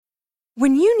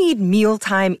When you need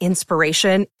mealtime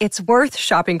inspiration, it's worth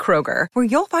shopping Kroger, where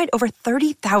you'll find over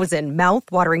 30,000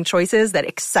 mouth-watering choices that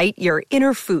excite your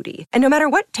inner foodie. And no matter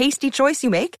what tasty choice you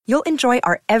make, you'll enjoy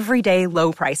our everyday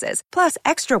low prices, plus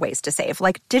extra ways to save,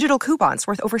 like digital coupons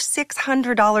worth over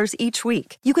 $600 each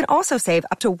week. You can also save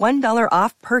up to $1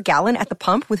 off per gallon at the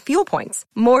pump with fuel points.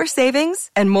 More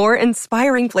savings and more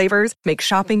inspiring flavors make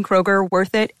shopping Kroger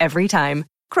worth it every time.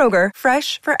 Kroger,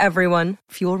 fresh for everyone.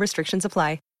 Fuel restrictions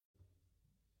apply.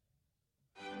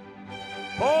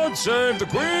 Pod Save the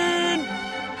Queen!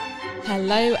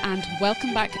 Hello and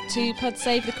welcome back to Pod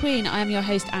Save the Queen. I am your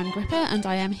host Anne Gripper, and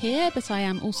I am here, but I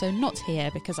am also not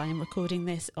here because I am recording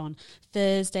this on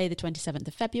Thursday the 27th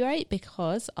of February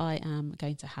because I am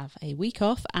going to have a week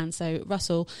off, and so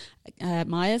Russell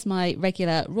Myers, my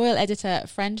regular royal editor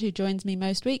friend who joins me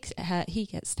most weeks, he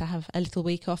gets to have a little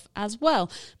week off as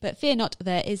well. But fear not,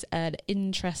 there is an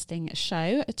interesting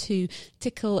show to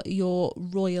tickle your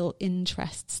royal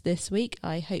interests this week.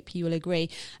 I hope you will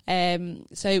agree.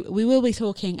 So we will be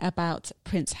talking about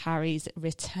Prince Harry's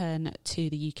return to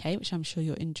the UK, which I'm sure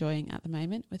you're enjoying at the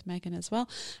moment with Meghan as well,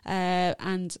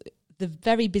 and the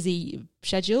very busy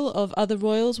schedule of other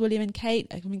royals, William and Kate.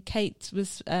 I mean, Kate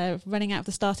was running out of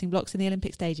the starting blocks in the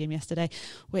Olympic Stadium yesterday,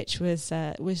 which was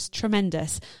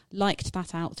tremendous. Liked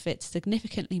that outfit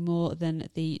significantly more than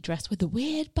the dress with the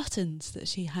weird buttons that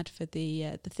she had for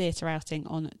the theatre outing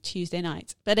on Tuesday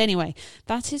night. But anyway,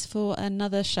 that is for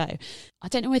another show. I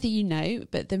don't know whether you know,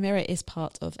 but The Mirror is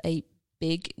part of a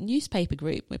big newspaper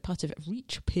group. We're part of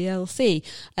Reach PLC.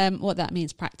 What that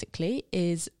means practically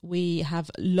is we have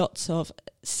lots of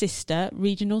sister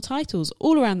regional titles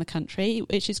all around the country,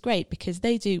 which is great because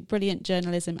they do brilliant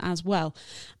journalism as well.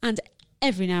 And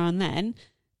every now and then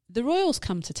the royals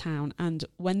come to town, and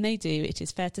when they do, it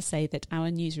is fair to say that our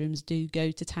newsrooms do go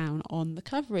to town on the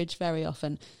coverage very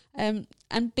often. And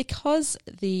because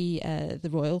the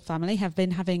royal family have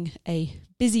been having a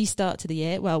busy start to the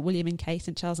year, well, William and Kate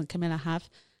and Charles and Camilla have,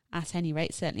 at any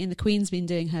rate, certainly, and the Queen's been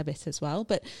doing her bit as well,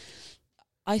 but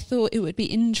I thought it would be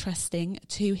interesting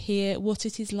to hear what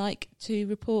it is like to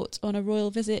report on a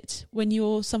royal visit when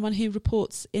you're someone who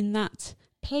reports in that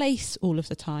place all of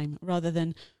the time, rather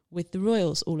than with the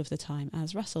royals all of the time,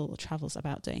 as Russell travels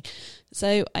about doing.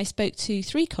 So I spoke to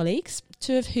 3 colleagues,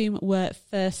 2 of whom were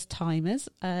first-timers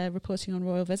reporting on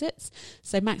royal visits.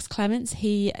 So Max Clements,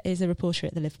 he is a reporter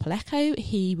at the Liverpool Echo.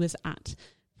 He was at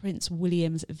Prince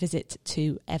William's visit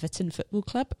to Everton Football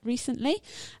Club recently.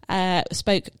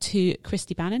 Spoke to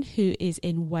Christy Bannon, who is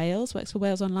in Wales, works for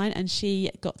Wales Online, and she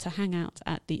got to hang out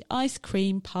at the Ice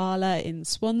Cream Parlour in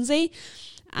Swansea.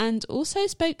 And also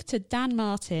spoke to Dan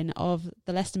Martin of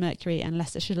the Leicester Mercury and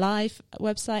Leicestershire Live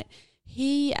website.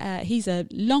 He's a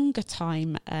longer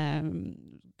time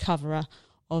coverer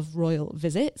of royal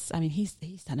visits. I mean, he's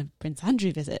done a Prince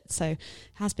Andrew visit, so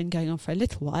has been going on for a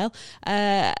little while.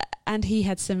 And he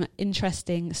had some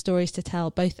interesting stories to tell,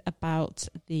 both about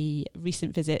the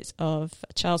recent visit of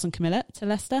Charles and Camilla to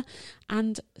Leicester,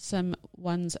 and some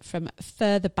ones from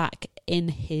further back in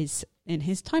his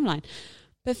timeline.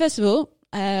 But first of all,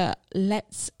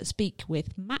 let's speak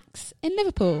with Max in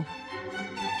Liverpool.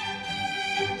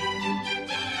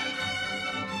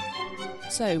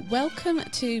 So, welcome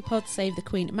to Pod Save the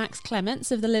Queen, Max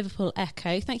Clements of the Liverpool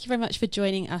Echo. Thank you very much for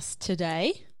joining us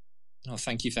today. Oh,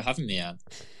 thank you for having me, Anne.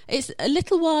 It's a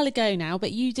little while ago now,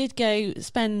 but you did go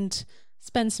spend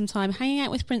some time hanging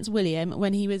out with Prince William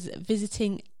when he was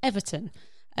visiting Everton,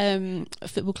 a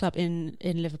football club in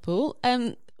Liverpool.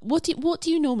 What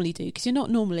do you normally do? Because you're not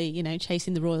normally,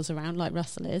 chasing the royals around like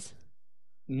Russell is.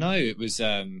 No, it was.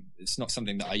 It's not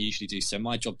something that I usually do. So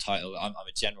my job title, I'm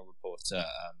a general reporter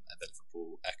at the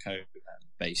Liverpool Echo,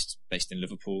 based in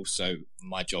Liverpool. So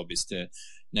my job is to,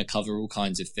 cover all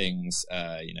kinds of things.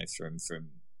 From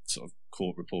sort of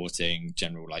court reporting,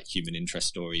 general human interest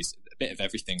stories, a bit of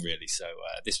everything really. So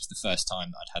this was the first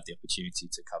time that I'd had the opportunity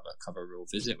to cover a royal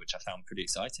visit, which I found pretty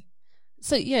exciting.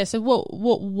 So yeah, so what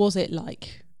was it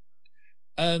like?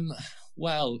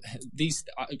 Well,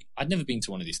 I'd never been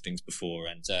to one of these things before,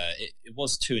 and it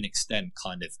was to an extent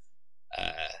kind of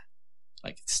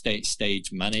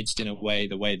stage managed in a way.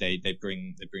 The way they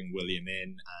bring William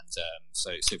in, and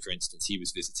so for instance, he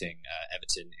was visiting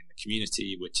Everton in the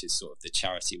Community, which is sort of the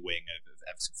charity wing of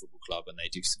Everton Football Club, and they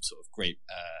do some sort of great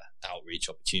outreach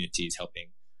opportunities,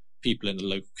 helping people in the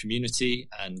local community.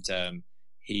 And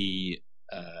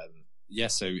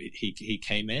so he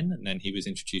came in, and then he was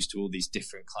introduced to all these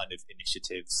different kind of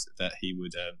initiatives that he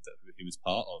was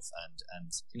part of,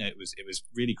 and it was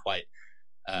really quite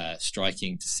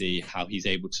striking to see how he's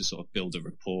able to sort of build a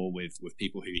rapport with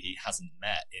people who he hasn't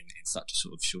met in such a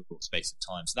sort of short space of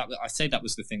time. So I say that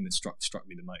was the thing that struck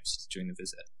me the most during the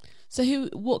visit. So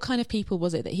what kind of people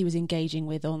was it that he was engaging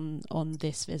with on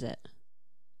this visit?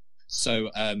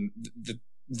 So the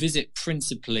visit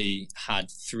principally had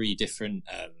three different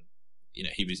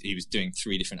he was doing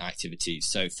three different activities.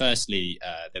 So firstly,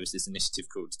 there was this initiative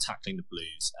called Tackling the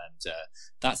Blues, and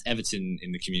that's Everton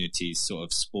in the community's sort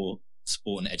of sport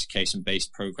and education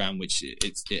based program, which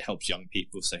it helps young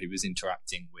people. So he was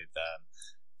interacting with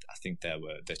I think there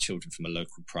were children from a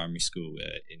local primary school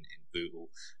in Bootle,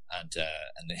 and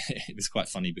it was quite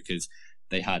funny because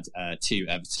they had two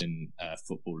Everton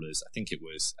footballers. I think it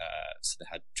was so they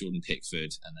had Jordan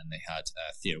Pickford, and then they had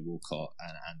Theo Walcott,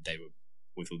 and they were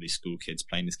with all these school kids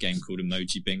playing this game called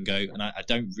Emoji Bingo. And I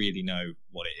don't really know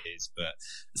what it is, but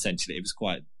essentially it was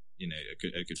quite,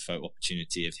 a good photo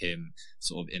opportunity of him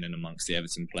sort of in and amongst the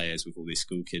Everton players with all these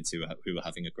school kids who were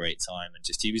having a great time. And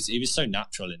just he was so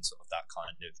natural in sort of that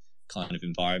kind of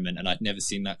environment, and I'd never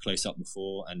seen that close up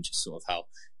before, and just sort of how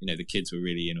the kids were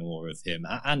really in awe of him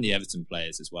and the Everton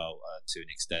players as well to an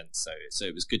extent. So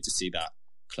it was good to see that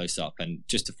close up. And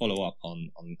just to follow up on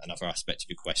another aspect of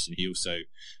your question, he also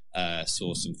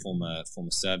saw some former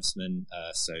servicemen.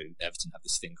 So Everton have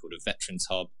this thing called a Veterans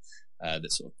Hub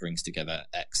that sort of brings together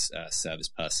ex-service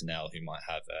personnel who might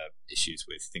have issues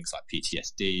with things like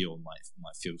PTSD or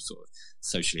might feel sort of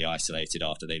socially isolated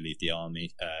after they leave the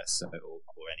army, or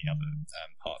any other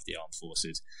part of the armed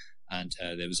forces. And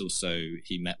there was also,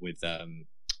 he met with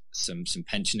some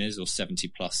pensioners or 70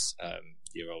 plus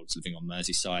year olds living on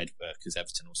Merseyside, because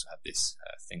Everton also have this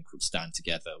thing called Stand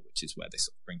Together, which is where they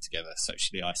sort of bring together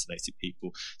socially isolated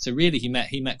people. So really he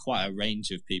met quite a range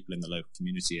of people in the local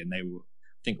community, and I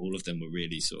think all of them were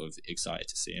really sort of excited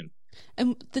to see him.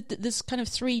 And there's kind of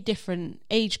three different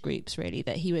age groups really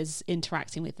that he was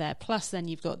interacting with there. Plus, then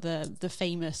you've got the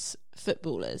famous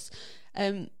footballers.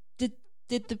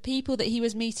 Did the people that he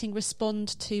was meeting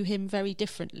respond to him very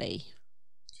differently?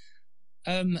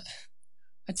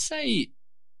 I'd say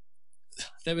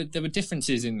there were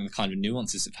differences in the kind of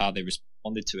nuances of how they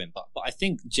responded to him, but I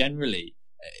think generally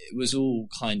it was all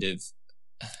kind of.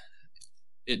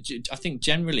 I think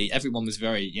generally everyone was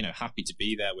very, happy to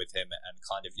be there with him and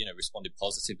kind of, responded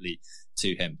positively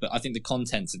to him. But I think the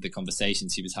contents of the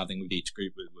conversations he was having with each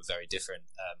group were very different,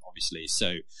 obviously.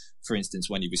 So, for instance,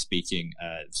 when he was speaking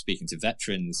to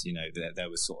veterans, there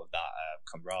was sort of that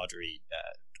camaraderie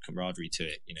to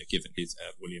it, given his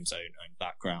William's own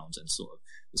background and sort of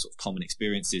the sort of common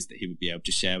experiences that he would be able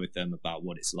to share with them about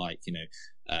what it's like,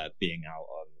 being out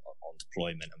on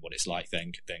deployment and what it's like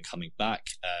then coming back,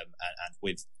 and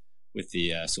with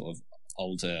the sort of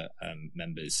older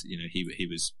members, he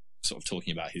was sort of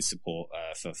talking about his support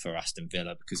for Aston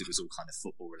Villa because it was all kind of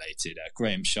football related.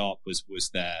 Graham Sharp was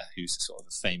there, who's sort of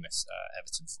a famous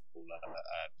Everton footballer,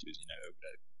 who was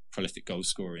a prolific goal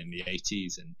scorer in the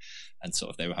 80s, and sort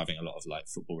of they were having a lot of like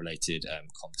football related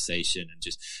conversation. And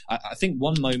just I think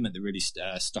one moment that really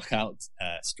struck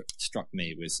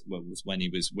me was when he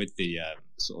was with the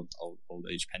sort of old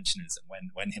age pensioners,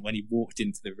 and when he walked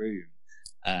into the room,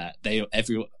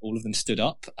 all of them stood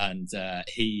up, and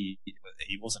he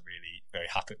wasn't really very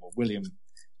happy. Well, William,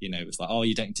 was like, "Oh,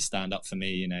 you don't need to stand up for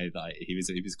me," that he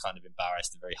was kind of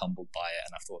embarrassed and very humbled by it.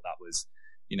 And I thought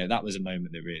that was a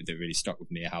moment that really struck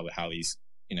with me, how he's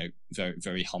very,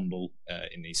 very humble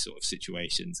in these sort of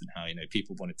situations, and how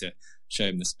people wanted to show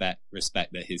him the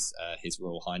respect that his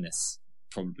Royal Highness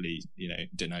probably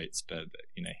denotes, but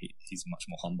he's much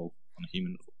more humble on a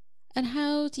human level. And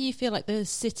how do you feel like the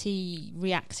city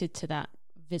reacted to that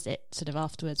visit sort of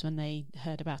afterwards when they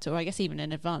heard about it, or I guess even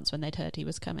in advance when they'd heard he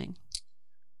was coming?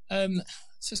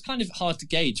 So it's kind of hard to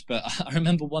gauge, but I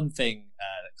remember one thing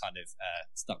that kind of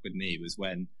stuck with me was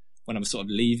when I was sort of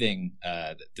leaving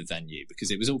the venue,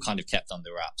 because it was all kind of kept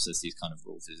under wraps, as these kind of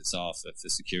rule visits are for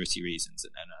security reasons.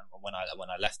 And when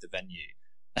I left the venue,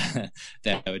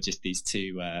 there were just these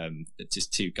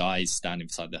two guys standing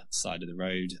beside the side of the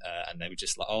road, and they were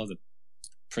just like, "Oh, the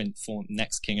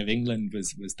next King of England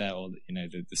was there," or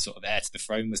the sort of heir to the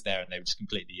throne was there, and they were just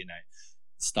completely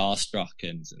starstruck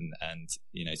and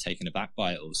taken aback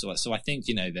by it all. So I think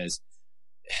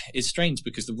it's strange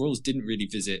because the Royals didn't really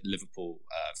visit Liverpool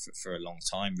for a long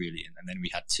time, really, and then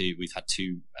we've had two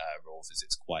Royal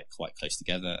visits quite close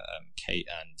together. Kate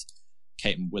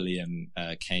and William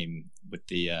came with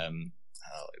the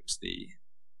it was the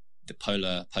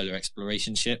polar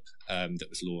exploration ship that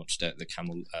was launched at the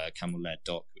Camel Led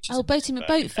Dock, which is Boating at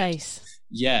Boatface.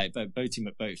 Yeah, Boating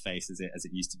at Boatface as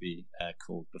it used to be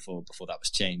called before that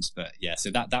was changed. But yeah, so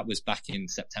that was back in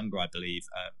September, I believe.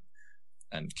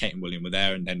 Kate and William were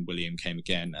there, and then William came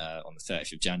again on the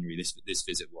 30th of January. This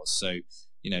visit was so.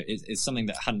 It's something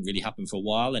that hadn't really happened for a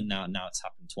while, and now it's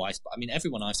happened twice. But I mean,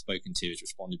 everyone I've spoken to has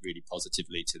responded really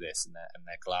positively to this, and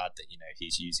they're glad that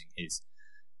he's using his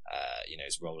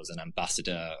his role as an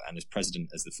ambassador and as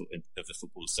president of the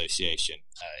Football Association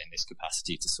in this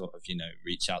capacity to sort of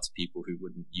reach out to people who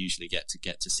wouldn't usually get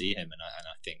to see him, and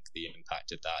I think the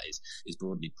impact of that is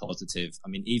broadly positive. I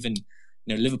mean, even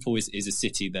Liverpool is a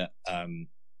city that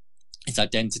its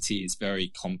identity is very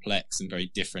complex and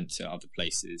very different to other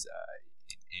places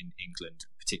in England,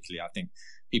 particularly. I think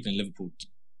people in Liverpool,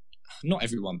 not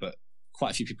everyone, but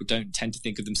quite a few people don't tend to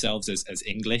think of themselves as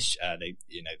English.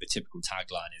 The typical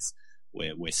tagline is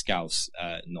we're Scouse,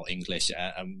 not English.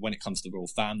 And when it comes to the royal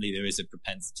family, there is a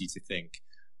propensity to think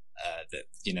that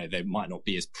they might not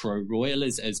be as pro-royal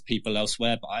as people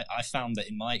elsewhere. But I found that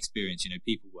in my experience,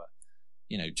 people were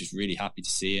just really happy to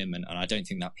see him, and I don't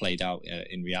think that played out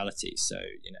in reality. So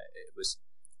it was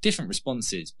different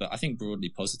responses, but I think broadly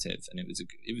positive, and it was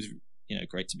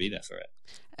great to be there for it.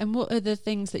 And what are the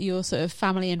things that your sort of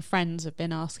family and friends have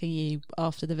been asking you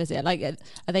after the visit? Like,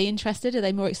 are they interested? Are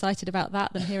they more excited about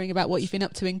that than hearing about what you've been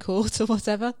up to in court or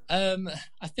whatever?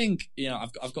 I think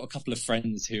I've got a couple of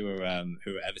friends who are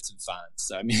Everton fans.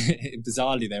 So I mean,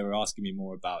 bizarrely, they were asking me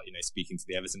more about speaking to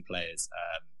the Everton players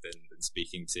than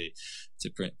speaking to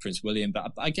Prince William.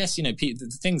 But I guess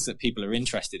the things that people are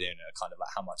interested in are kind of like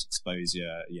how much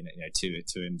exposure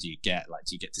to him do you get? Like,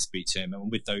 do you get to speak to him?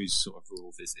 And with those sort of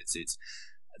royal visits,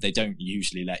 they don't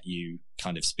usually let you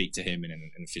kind of speak to him in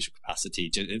an official capacity,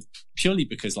 purely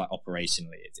because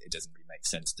operationally it doesn't really make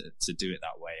sense to do it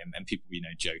that way. And people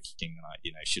joking like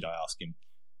should I ask him,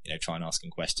 try and ask him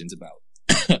questions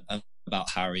about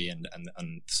Harry and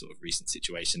sort of recent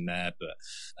situation there.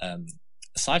 But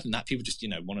aside from that, people just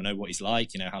want to know what he's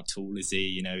like. How tall is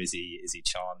he? Is he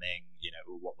charming?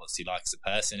 What's he like as a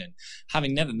person? And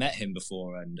having never met him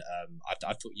before, and I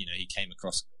thought he came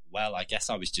across well. I guess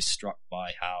I was just struck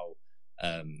by how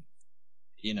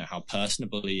how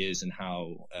personable he is, and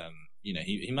how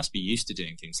he must be used to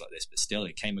doing things like this, but still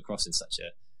it came across in such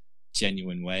a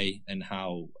genuine way, and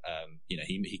how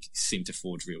he seemed to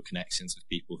forge real connections with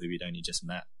people who he'd only just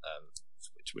met,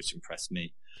 which impressed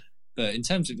me. But in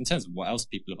terms of what else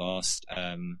people have asked,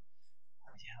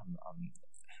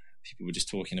 people were just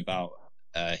talking about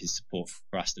his support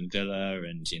for Aston Villa,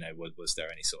 and was there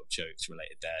any sort of jokes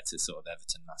related there to sort of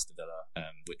Everton and Aston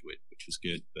Villa, which was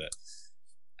good. But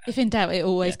if in doubt, it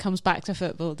always comes back to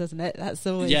football, doesn't it? That's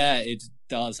always it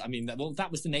does. I mean, that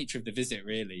was the nature of the visit,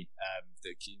 really,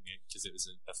 because it was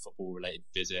a football related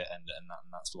visit, and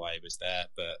that's why he was there.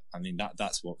 But I mean,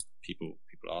 that's what people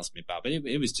asked me about. But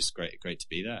it was just great to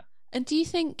be there. And do you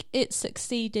think it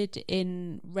succeeded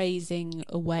in raising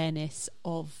awareness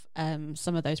of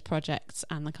some of those projects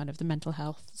and the kind of the mental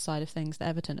health side of things that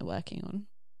Everton are working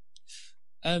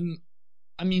on?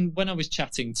 I mean, when I was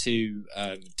chatting to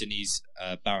Denise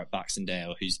Barrett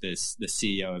Baxendale, who's the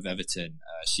CEO of Everton,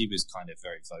 she was kind of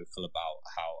very vocal about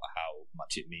how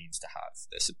much it means to have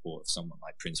the support of someone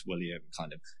like Prince William,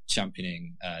 kind of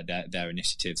championing their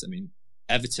initiatives. I mean,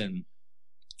 Everton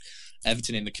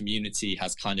in the community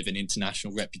has kind of an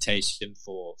international reputation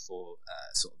for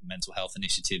sort of mental health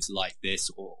initiatives like this,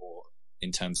 or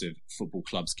in terms of football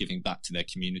clubs giving back to their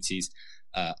communities.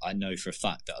 I know for a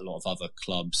fact that a lot of other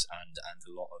clubs and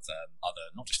a lot of other,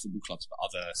 not just football clubs, but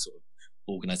other sort of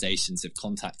organisations have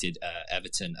contacted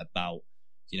Everton about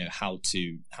how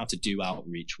to do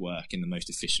outreach work in the most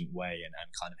efficient way and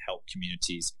kind of help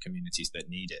communities that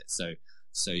need it. So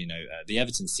the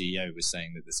Everton CEO was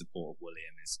saying that the support of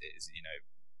William is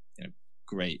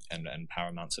great and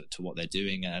paramount to what they're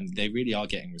doing, and they really are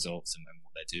getting results and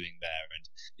what they're doing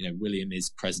there. And William is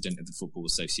president of the Football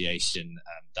Association.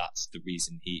 That's the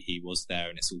reason he was there,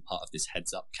 and it's all part of this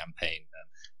Heads Up campaign.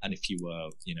 And if you were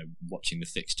watching the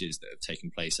fixtures that have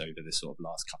taken place over the sort of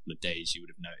last couple of days, you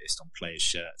would have noticed on players'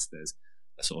 shirts there's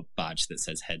a sort of badge that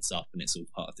says Heads Up, and it's all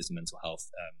part of this mental health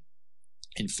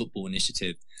in football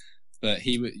initiative. But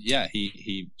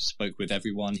he spoke with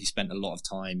everyone. He spent a lot of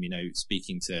time,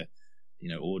 speaking to,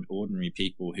 ordinary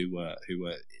people who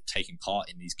were taking part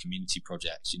in these community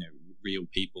projects. Real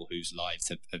people whose lives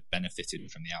have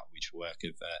benefited from the outreach work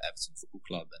of Everton Football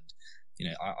Club. And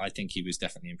I think he was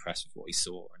definitely impressed with what he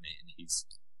saw, and he's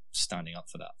standing up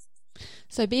for that.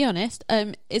 So, be honest.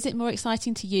 Is it more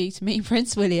exciting to you to meet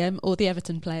Prince William or the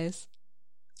Everton players?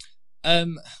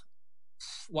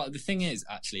 Well, the thing is,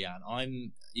 actually,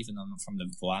 Anne, even though I'm not from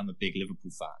Liverpool, I'm a big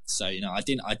Liverpool fan. So, I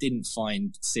didn't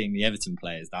find seeing the Everton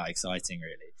players that exciting,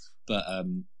 really. But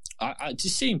I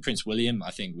just seeing Prince William,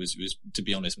 I think, was to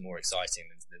be honest more exciting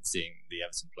than seeing the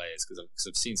Everton players, because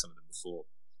I've seen some of them before.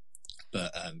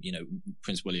 But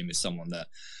Prince William is someone that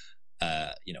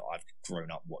I've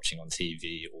grown up watching on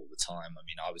TV all the time. I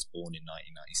mean, I was born in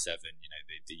 1997.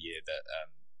 The year that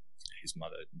his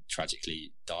mother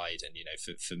tragically died, and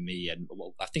for me, and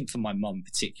I think for my mum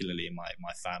particularly, and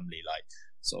my family, like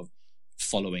sort of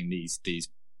following these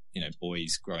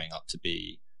boys growing up to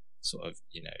be sort of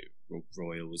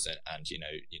royals and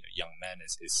young men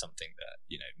is something that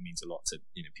means a lot to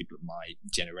people of my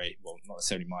generation. Well, not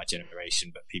necessarily my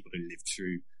generation, but people who lived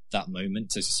through that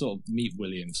moment. So to sort of meet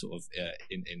William sort of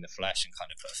in the flesh and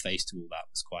kind of put a face to all that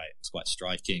was quite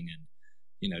striking. And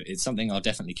it's something I'll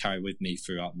definitely carry with me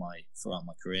throughout my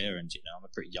career. And I'm a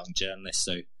pretty young journalist,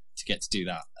 so to get to do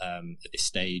that at this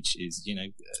stage is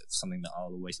something that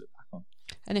I'll always look back on.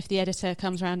 And if the editor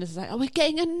comes around and is like, "Oh, we're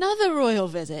getting another royal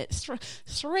visit,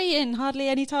 three in hardly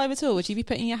any time at all," would you be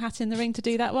putting your hat in the ring to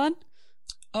do that one?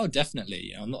 Oh,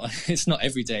 definitely. It's not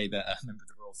every day that a member of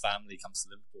the royal family comes to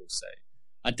Liverpool, so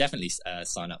I'd definitely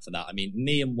sign up for that. I mean,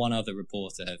 me and one other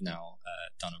reporter have now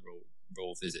done a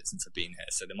royal visit since I've been here,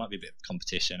 so there might be a bit of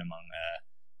competition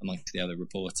amongst the other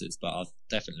reporters. But I'll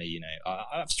definitely,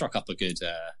 I've struck up a good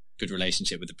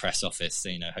relationship with the press office. So,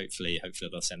 hopefully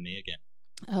they'll send me again.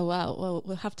 Oh wow! Well,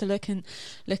 we'll have to look and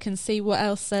see what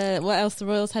else the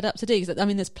Royals head up to do. Because I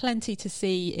mean, there's plenty to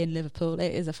see in Liverpool.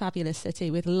 It is a fabulous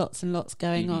city with lots and lots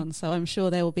going on. So I'm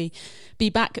sure they will be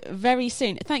back very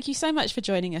soon. Thank you so much for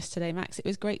joining us today, Max. It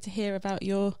was great to hear about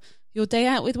your day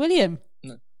out with William.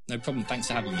 No problem. Thanks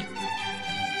for having me.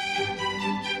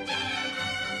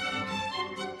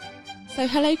 So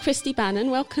hello, Christy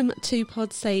Bannon. Welcome to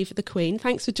Pod Save the Queen.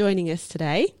 Thanks for joining us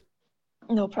today.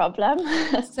 No problem.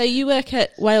 So you work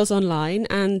at Wales Online,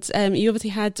 and you obviously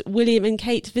had William and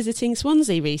Kate visiting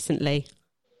Swansea recently.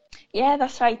 Yeah,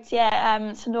 that's right.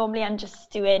 Yeah. So normally I'm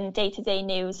just doing day-to-day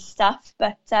news stuff,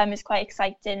 but it's quite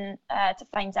exciting to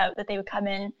find out that they were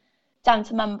coming down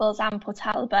to Mumbles and Port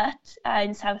Talbot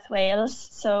in South Wales.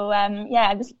 So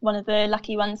I was one of the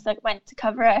lucky ones that went to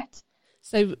cover it.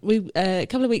 So we a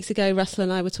couple of weeks ago, Russell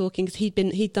and I were talking because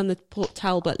he'd done the Port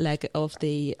Talbot leg of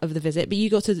the visit, but you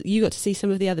got to see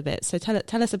some of the other bits. So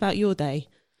tell us about your day.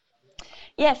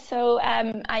 Yeah, so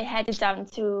I headed down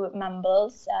to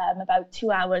Mumbles about 2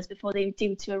 hours before they were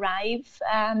due to arrive,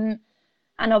 and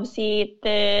obviously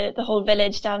the whole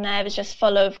village down there was just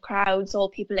full of crowds, all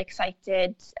people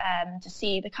excited to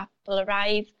see the couple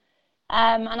arrive.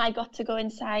 And I got to go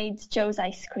inside Joe's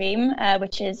Ice Cream,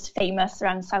 which is famous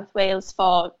around South Wales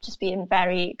for just being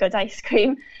very good ice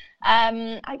cream.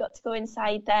 I got to go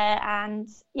inside there and,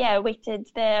 waited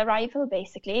their arrival,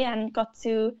 basically, and got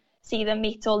to see them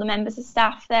meet all the members of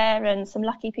staff there and some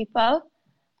lucky people.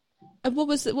 And what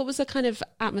was the kind of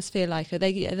atmosphere like?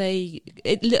 The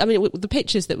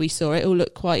pictures that we saw, it all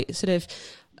looked quite sort of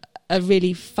a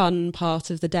really fun part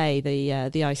of the day,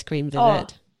 the ice cream visit. Oh.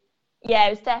 Yeah, it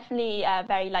was definitely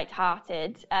very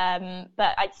light-hearted,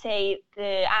 but I'd say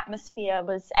the atmosphere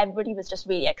everybody was just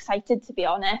really excited, to be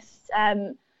honest.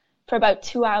 For about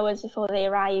 2 hours before they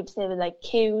arrived, there were like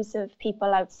queues of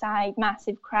people outside,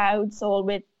 massive crowds, all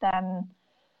with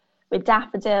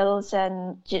daffodils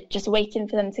and just waiting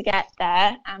for them to get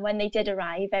there. And when they did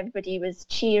arrive, everybody was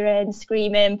cheering,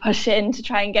 screaming, pushing to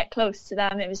try and get close to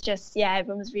them. It was just,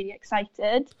 everyone was really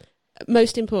excited.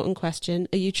 Most important question,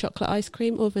 are you chocolate ice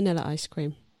cream or vanilla ice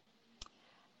cream?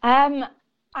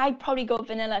 I'd probably go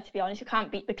vanilla, to be honest. You can't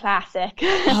beat the classic.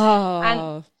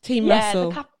 Oh, Team Russell.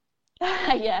 The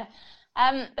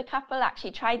couple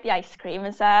actually tried the ice cream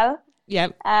as well. Yeah.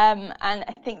 And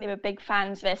I think they were big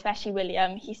fans of it, especially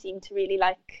William. He seemed to really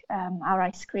like our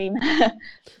ice cream.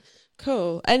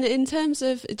 Cool. And in terms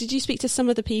of, did you speak to some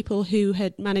of the people who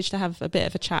had managed to have a bit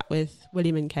of a chat with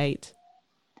William and Kate?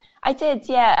 I did,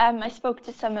 yeah. I spoke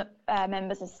to some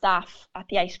members of staff at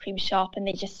the ice cream shop, and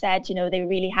they just said, they were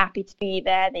really happy to be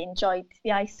there. They enjoyed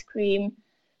the ice cream.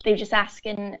 They were just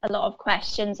asking a lot of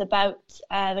questions about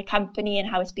the company and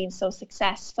how it's been so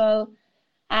successful.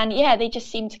 And they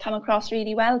just seemed to come across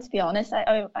really well, to be honest.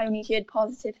 I only heard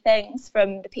positive things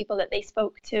from the people that they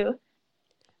spoke to.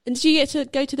 And did you get to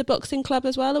go to the boxing club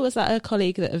as well, or was that a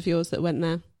colleague of yours that went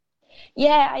there?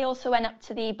 Yeah, I also went up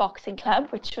to the boxing club,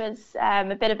 which was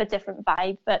a bit of a different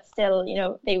vibe, but still,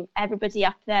 everybody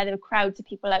up there, there were crowds of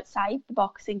people outside the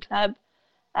boxing club,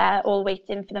 all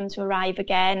waiting for them to arrive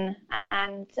again.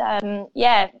 And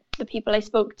the people I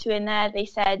spoke to in there, they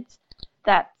said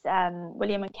that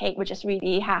William and Kate were just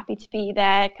really happy to be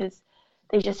there because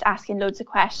they were just asking loads of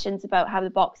questions about how the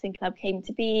boxing club came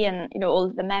to be and, all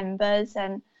of the members.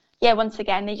 And once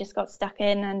again, they just got stuck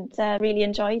in and really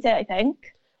enjoyed it, I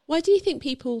think. Why do you think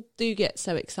people do get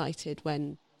so excited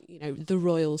when, you know, the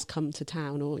royals come to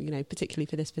town, or, you know, particularly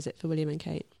for this visit for William and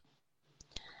Kate?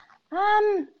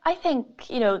 I think,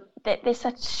 you know, that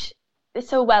they're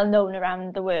so well known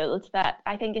around the world that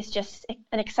I think it's just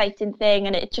an exciting thing,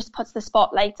 and it just puts the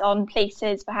spotlight on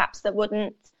places perhaps that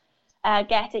wouldn't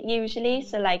get it usually.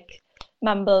 So like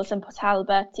Mumbles and Port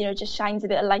Talbot, you know, just shines a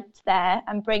bit of light there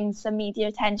and brings some media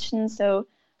attention. So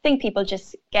I think people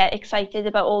just get excited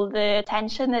about all the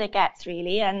attention that it gets,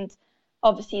 really. And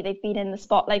obviously they've been in the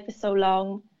spotlight for so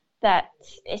long that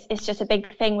it's just a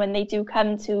big thing when they do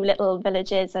come to little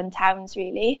villages and towns,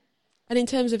 really. And in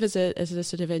terms of as a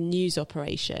sort of a news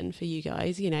operation for you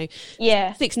guys, you know,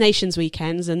 yeah, Six Nations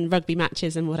weekends and rugby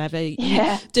matches and whatever,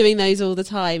 yeah, doing those all the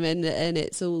time, and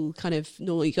it's all kind of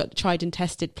normal. You got tried and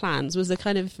tested plans. Was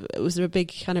there a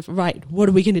big kind of, right, what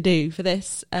are we going to do for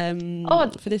this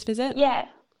for this visit? Yeah,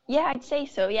 I'd say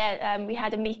so. Yeah, we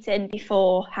had a meeting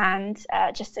beforehand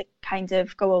just to kind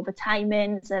of go over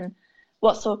timings and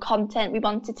what sort of content we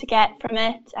wanted to get from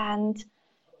it. And,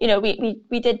 you know,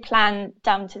 we did plan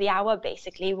down to the hour,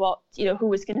 basically, what, you know, who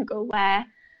was going to go where,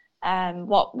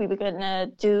 what we were going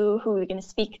to do, who we were going to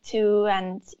speak to.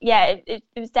 And yeah, it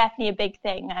was definitely a big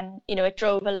thing. And, you know, it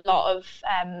drove a lot of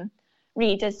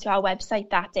readers to our website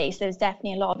that day. So there was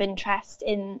definitely a lot of interest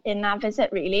in that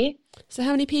visit, really. So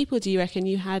how many people do you reckon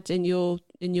you had in your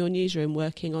newsroom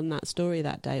working on that story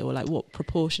that day, or like what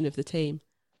proportion of the team?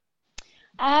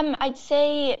 I'd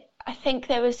say, I think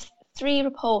there was 3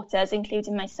 reporters,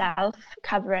 including myself,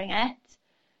 covering it.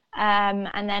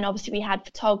 And then obviously we had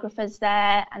photographers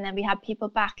there, and then we had people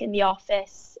back in the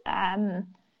office,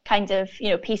 kind of, you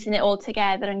know, piecing it all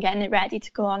together and getting it ready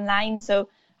to go online. So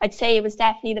I'd say it was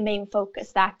definitely the main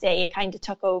focus that day. It kind of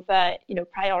took over, you know,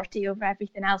 priority over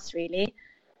everything else, really.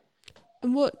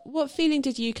 And what feeling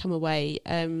did you come away?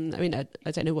 I mean,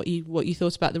 I don't know what you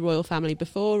thought about the royal family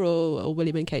before, or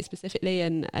William and Kate specifically,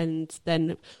 and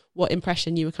then what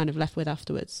impression you were kind of left with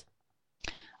afterwards.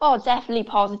 Oh, definitely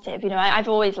positive. You know, I've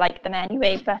always liked them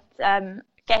anyway, but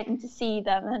getting to see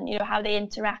them and, you know, how they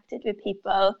interacted with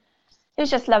people, it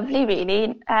was just lovely,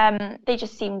 really. They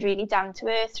just seemed really down to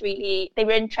earth. Really, they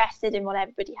were interested in what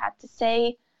everybody had to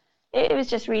say. It was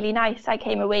just really nice. I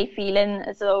came away feeling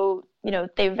as though, you know,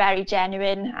 they were very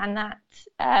genuine, and that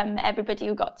everybody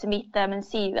who got to meet them and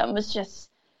see them was just,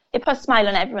 it put a smile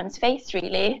on everyone's face,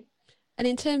 really. And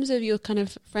in terms of your kind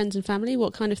of friends and family,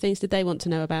 what kind of things did they want to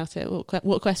know about it?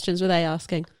 What questions were they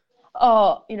asking?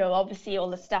 Oh, you know, obviously all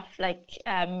the stuff like,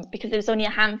 because there was only a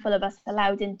handful of us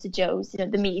allowed into Joe's, you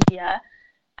know, the media.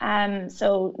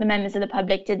 So the members of the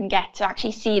public didn't get to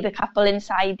actually see the couple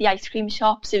inside the ice cream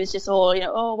shops. It was just all, you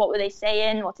know, oh, what were they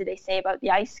saying? What did they say about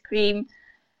the ice cream?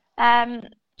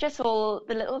 Just all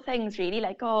the little things, really,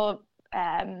 like,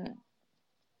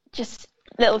 just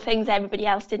little things everybody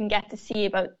else didn't get to see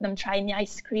about them trying the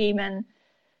ice cream, and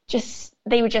just,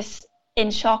 they were just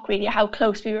in shock, really, how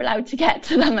close we were allowed to get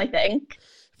to them, I think.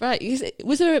 Right.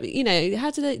 Was there, you know,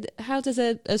 how does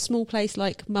a small place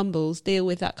like Mumbles deal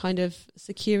with that kind of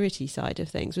security side of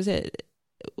things?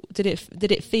 Did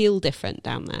it feel different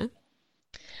down there?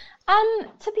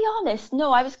 To be honest,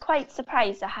 no, I was quite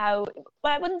surprised at how,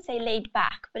 well, I wouldn't say laid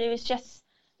back, but it was just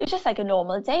like a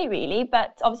normal day, really.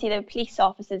 But obviously there were police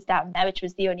officers down there, which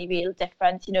was the only real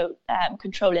difference, you know,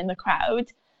 controlling the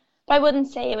crowd. But I wouldn't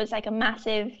say it was like a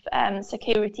massive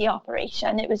security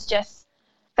operation. It was just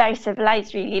very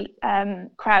civilized, really.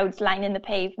 Crowds lining the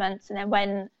pavements, and then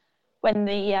when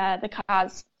the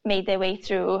cars made their way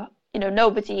through, you know,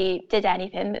 nobody did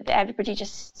anything. Everybody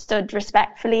just stood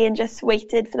respectfully and just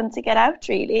waited for them to get out,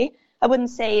 really. I wouldn't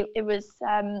say it was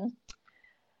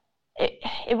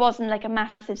it wasn't like a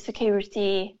massive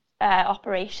security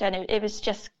operation. It was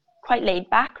just quite laid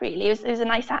back, really. It was a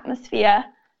nice atmosphere.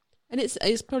 And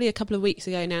it's probably a couple of weeks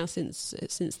ago now since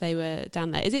they were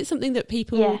down there. Is it something that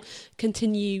people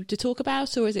continue to talk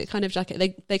about, or is it kind of like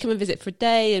they come and visit for a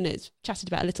day and it's chatted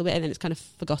about a little bit and then it's kind of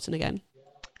forgotten again?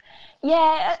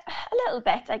 Yeah, a little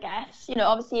bit, I guess. You know,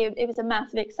 obviously it was a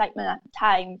massive excitement at the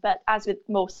time, but as with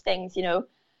most things, you know,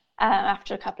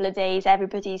 after a couple of days,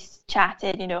 everybody's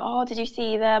chatted, you know, oh, did you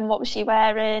see them? What was she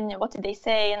wearing? What did they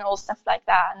say? And all stuff like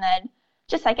that. And then,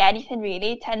 just like anything,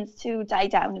 really, it tends to die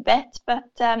down a bit. But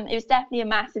it was definitely a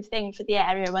massive thing for the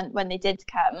area when they did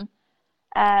come.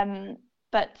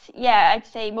 But yeah, I'd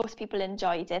say most people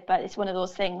enjoyed it, but it's one of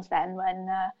those things then when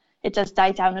it does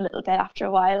die down a little bit after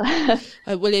a while.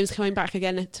 William's coming back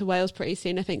again to Wales pretty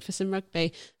soon, I think, for some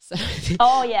rugby. So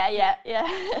oh, yeah.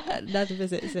 Another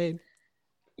visit soon.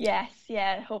 Yes,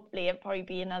 yeah, hopefully it'll probably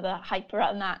be another hype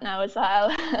around that now as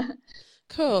well.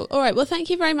 Cool. All right. Well, thank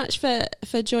you very much for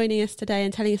joining us today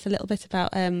and telling us a little bit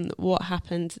about what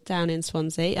happened down in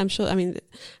Swansea. I'm sure,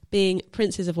 being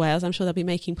Princes of Wales, I'm sure they'll be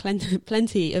making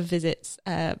plenty of visits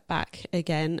back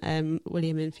again,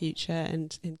 William in future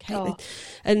and Kate. Oh.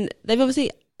 And they've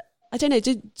obviously, I don't know,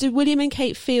 do William and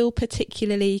Kate feel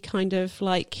particularly kind of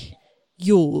like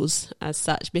yours as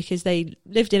such, because they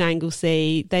lived in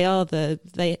Anglesey? They are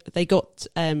they got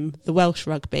the Welsh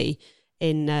rugby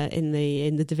in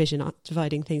the division,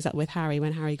 dividing things up with Harry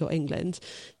when Harry got England.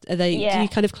 Do you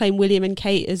kind of claim William and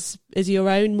Kate as your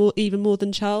own, even more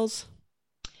than Charles?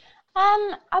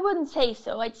 I wouldn't say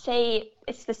so. I'd say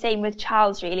it's the same with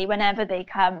Charles, really. Whenever they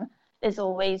come, there's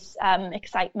always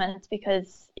excitement,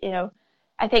 because, I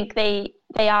think they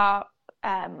are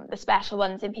the special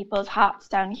ones in people's hearts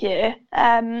down here.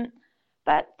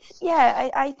 But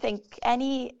yeah, I think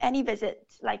any visit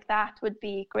like that would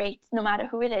be great, no matter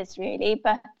who it is, really.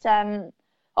 But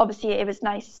obviously it was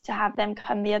nice to have them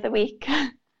come the other week.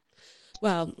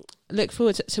 Well, look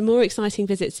forward to more exciting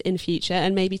visits in future,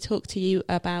 and maybe talk to you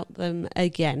about them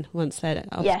again once they're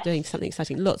off doing something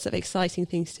exciting. Lots of exciting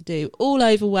things to do all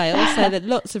over Wales, so there are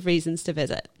lots of reasons to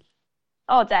visit.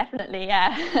 Oh, definitely,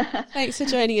 yeah. Thanks for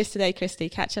joining us today, Christy.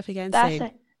 Catch up again soon.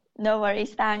 It. No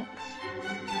worries, thanks.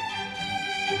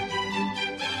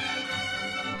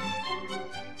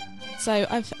 So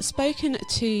I've spoken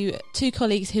to two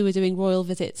colleagues who were doing royal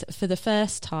visits for the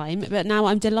first time, but now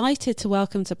I'm delighted to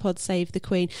welcome to Pod Save the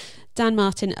Queen Dan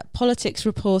Martin, politics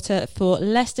reporter for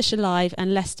Leicestershire Live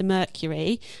and Leicester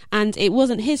Mercury. And it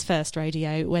wasn't his first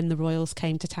rodeo when the royals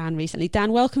came to town recently.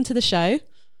 Dan, welcome to the show.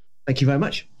 Thank you very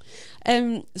much.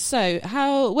 When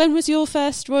was your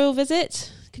first royal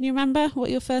visit? Can you remember what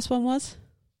your first one was?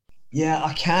 Yeah,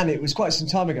 I can. It was quite some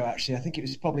time ago, actually. I think it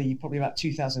was probably about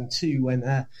 2002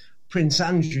 when Prince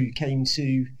Andrew came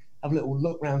to have a little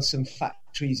look around some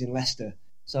factories in Leicester.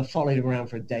 So I followed him around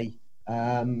for a day.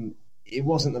 It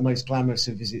wasn't the most glamorous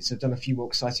of visits. I've done a few more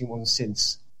exciting ones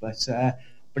since, but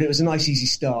it was a nice, easy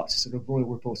start to sort of royal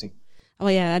reporting. Oh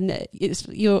yeah, and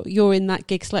you're in that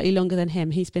gig slightly longer than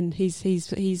him. He's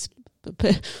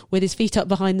with his feet up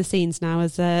behind the scenes now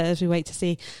as we wait to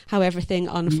see how everything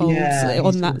unfolds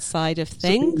on that side of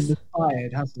things.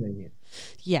 Inspired, hasn't he?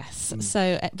 Yes.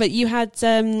 So, but you had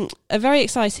a very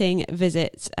exciting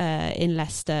visit in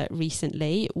Leicester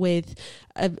recently with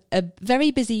a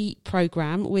very busy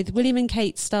programme, with William and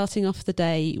Kate starting off the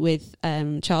day with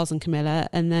Charles and Camilla,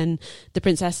 and then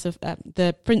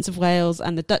the Prince of Wales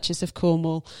and the Duchess of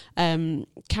Cornwall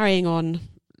carrying on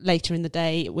later in the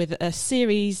day with a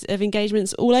series of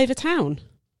engagements all over town.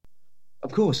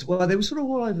 Of course. Well, they were sort of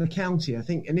all over the county. I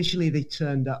think initially they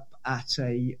turned up at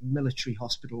a military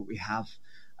hospital we have,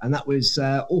 and that was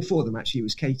all four of them, actually. It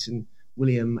was Kate and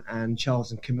William and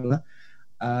Charles and Camilla.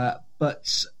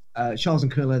 But Charles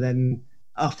and Camilla then,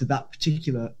 after that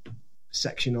particular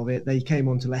section of it, they came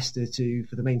on to Leicester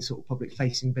for the main sort of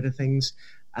public-facing bit of things.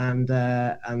 And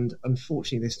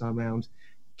unfortunately this time round,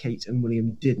 Kate and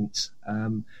William didn't.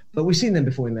 But we've seen them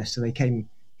before in Leicester. They came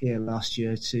here last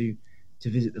year to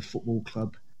visit the football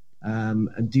club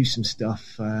and do some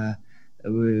stuff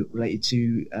related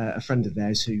to a friend of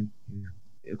theirs who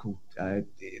called the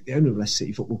owner of Leicester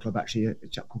City Football Club, actually, a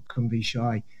chap called Cumby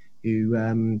Shy,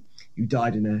 who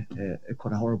died in a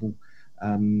quite a horrible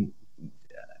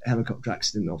helicopter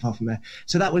accident not far from there.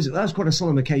 So that was quite a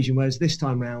solemn occasion, whereas this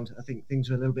time round I think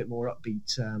things were a little bit more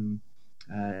upbeat.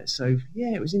 So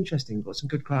yeah, it was interesting. We've got some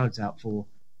good crowds out for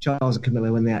Charles and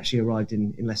Camilla when they actually arrived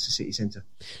in Leicester City Centre.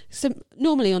 So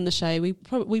normally on the show, we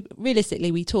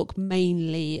realistically talk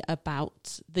mainly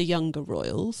about the younger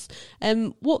royals.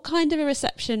 What kind of a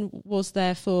reception was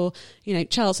there for,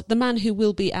 Charles, the man who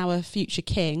will be our future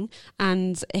king,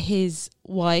 and his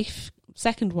wife,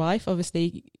 second wife,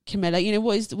 obviously Camilla?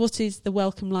 What is the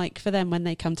welcome like for them when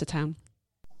they come to town?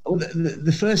 Well,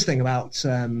 the first thing about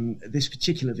this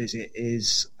particular visit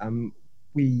is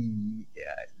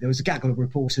there was a gaggle of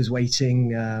reporters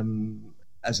waiting,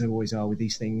 as there always are with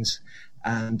these things,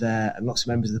 and lots of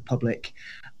members of the public.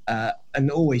 And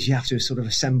always you have to sort of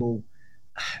assemble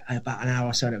about an hour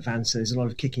or so in advance. So there's a lot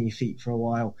of kicking your feet for a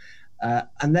while.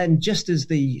 And then just as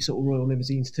the sort of royal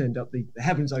limousines turned up, the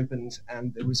heavens opened,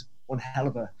 and there was one hell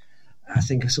of a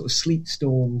sort of sleet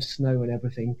storm, snow and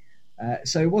everything.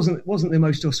 So it wasn't the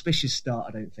most auspicious start,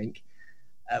 I don't think,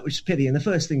 which is a pity. And the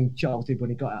first thing Charles did when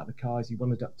he got out of the car is he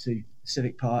wandered up to the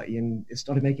Civic Party and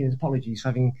started making his apologies for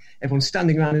having everyone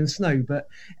standing around in the snow. But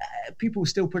people were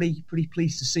still pretty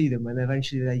pleased to see them when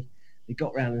eventually they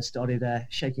got round and started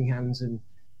shaking hands and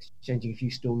exchanging a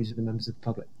few stories with the members of the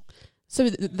public.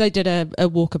 So they did a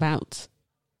walkabout.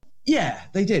 Yeah,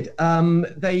 they did.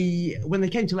 When they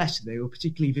came to Leicester, they were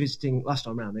particularly visiting last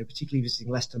time round. They were particularly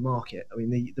visiting Leicester Market. I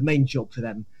mean, the main job for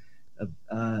them of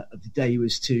the day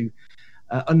was to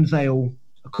unveil.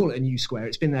 I call it a new square.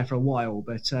 It's been there for a while,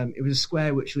 but it was a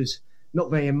square which was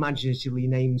not very imaginatively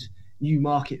named New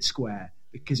Market Square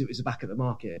because it was the back of the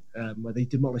market where they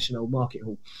demolished an old market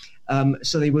hall.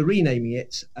 So they were renaming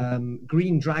it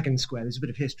Green Dragon Square. There's a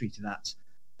bit of history to that,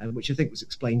 which I think was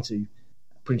explained to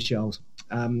Prince Charles.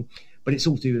 But it's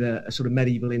all to do with a sort of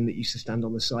medieval inn that used to stand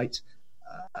on the site.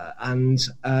 And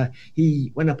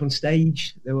he went up on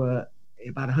stage. There were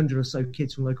about 100 or so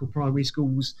kids from local primary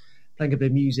schools playing a bit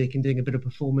of music and doing a bit of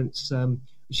performance,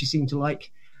 which he seemed to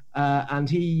like. And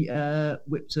he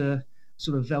whipped a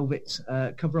sort of velvet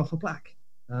cover off a plaque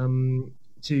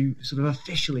to sort of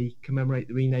officially commemorate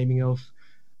the renaming of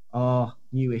our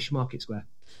newish Market Square.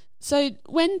 So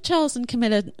when Charles and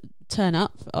Camilla turn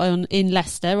up in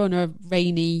Leicester on a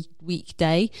rainy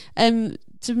weekday, do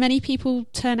many people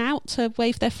turn out to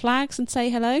wave their flags and say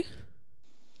hello?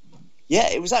 Yeah,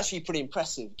 it was actually pretty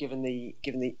impressive given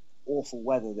the awful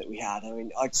weather that we had. I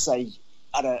mean, I'd say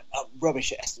at a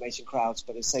rubbish at estimating crowds,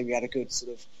 but I'd say we had a good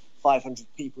sort of 500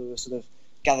 people who were sort of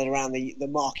gathered around the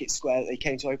market square that they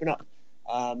came to open up.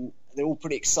 They're all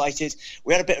pretty excited.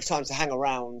 We had a bit of time to hang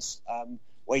around,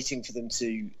 waiting for them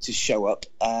to show up,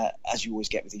 as you always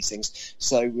get with these things.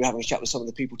 So we were having a chat with some of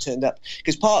the people turned up,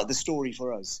 because part of the story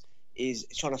for us is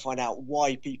trying to find out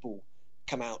why people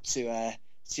come out to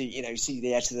see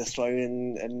the heir to the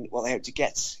throne and what they hope to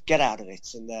get out of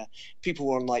it. And people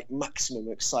were on like maximum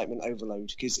excitement overload,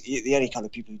 because the only kind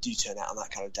of people who do turn out on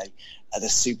that kind of day are the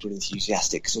super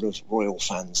enthusiastic sort of royal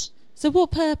fans. So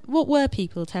what were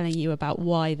people telling you about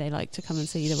why they like to come and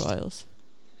see the royals?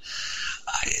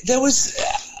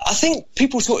 I think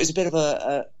people thought it was a bit of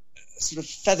a sort of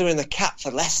feather in the cap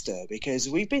for Leicester, because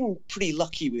we've been pretty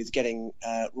lucky with getting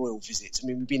royal visits. I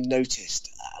mean, we've been noticed.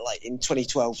 Like in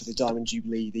 2012 for the Diamond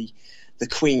Jubilee, the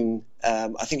Queen,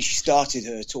 I think she started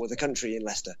her tour of the country in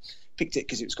Leicester, picked it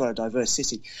because it was quite a diverse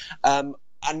city. And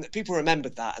people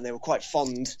remembered that, and they were quite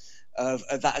fond of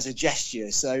that as a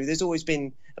gesture. So there's always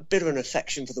been a bit of an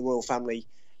affection for the royal family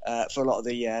for a lot of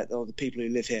the people who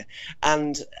live here,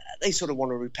 and they sort of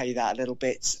want to repay that a little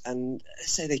bit. And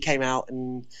so they came out,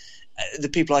 and the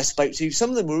people I spoke to,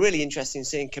 some of them were really interested in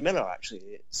seeing Camilla.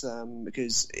 Actually, it's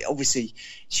because obviously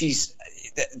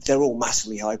they're all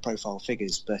massively high-profile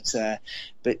figures,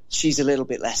 but she's a little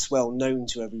bit less well known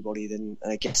to everybody than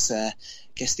I guess the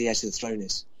heir to the throne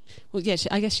is. Well, yeah,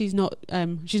 I guess she's not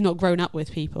grown up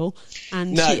with people,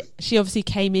 and no. she obviously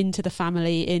came into the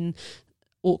family in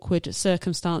awkward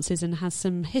circumstances and has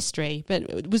some history.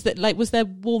 But was there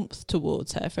warmth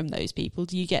towards her from those people?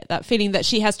 Do you get that feeling that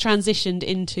she has transitioned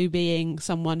into being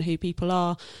someone who people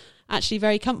are actually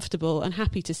very comfortable and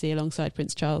happy to see alongside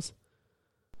Prince Charles?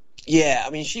 Yeah, I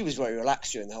mean, she was very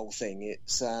relaxed during the whole thing.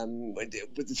 It's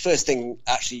the first thing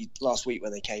actually last week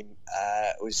when they came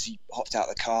was she hopped out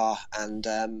of the car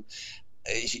and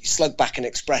she slugged back an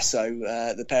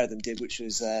espresso. The pair of them did, which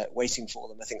was waiting for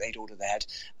them. I think they'd ordered ahead,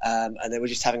 and they were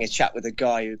just having a chat with a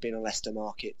guy who'd been on Leicester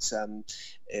Market,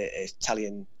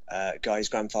 Italian guy. His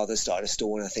grandfather started a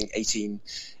store in I think 18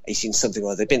 something or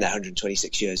other. They've been there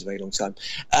 126 years, a very long time,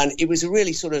 and it was a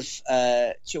really sort of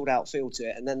chilled out feel to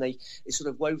it. And then they sort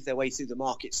of wove their way through the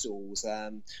market stalls,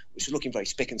 which were looking very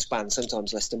spick and span.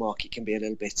 Sometimes Leicester Market can be a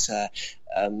little bit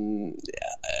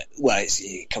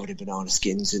it's covered in banana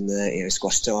skins and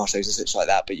squash tomatoes and such like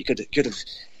that, but you could have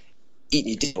eaten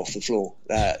your dip off the floor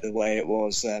the way it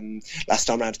was last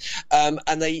time round.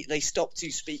 And they stopped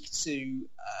to speak to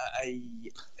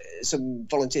some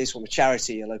volunteers from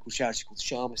a local charity called the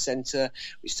Sharma Centre,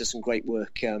 which does some great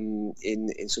work in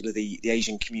sort of the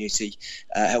Asian community,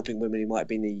 helping women who might have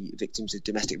been the victims of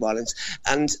domestic violence.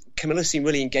 And Camilla seemed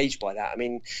really engaged by that. I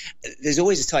mean, there's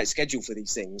always a tight schedule for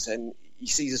these things, and you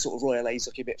see the sort of royal aides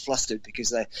looking a bit flustered because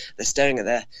they're staring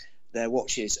at their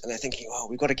watches and they're thinking, oh,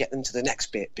 we've got to get them to the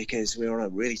next bit because we're on a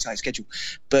really tight schedule.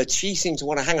 But she seemed to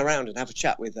want to hang around and have a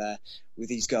chat with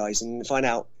these guys and find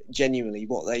out genuinely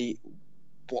what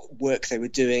work they were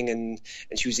doing, and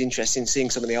she was interested in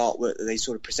seeing some of the artwork that they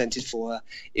sort of presented for her.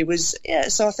 It was,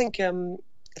 so I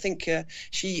think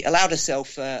she allowed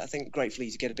herself, I think gratefully,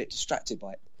 to get a bit distracted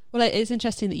by it. Well, it's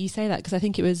interesting that you say that, because I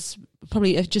think it was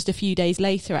probably just a few days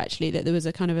later, actually, that there was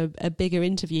a kind of a bigger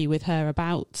interview with her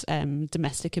about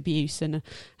domestic abuse and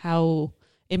how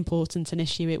important an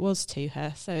issue it was to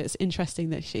her. So it's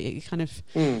interesting that she kind of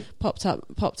popped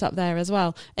up there as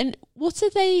well. And what are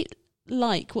they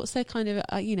like? What's their kind of,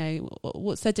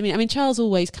 what's their demeanour? I mean, Charles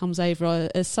always comes over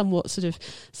as somewhat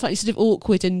slightly sort of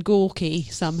awkward and gawky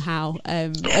somehow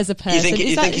as a person.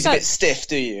 You think he's a bit stiff,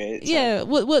 do you?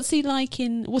 What's he like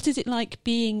what is it like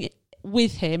being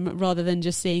with him rather than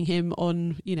just seeing him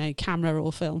on, camera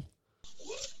or film?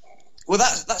 Well,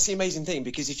 that's the amazing thing,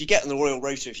 because if you get on the Royal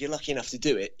Rota, if you're lucky enough to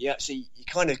do it, you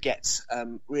kind of get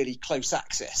really close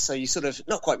access. So you're sort of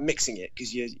not quite mixing it,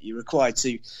 because you're required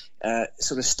to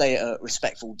sort of stay at a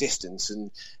respectful distance and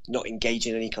not engage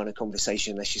in any kind of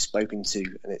conversation unless you're spoken to,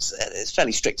 and it's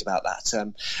fairly strict about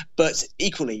that. But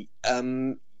equally,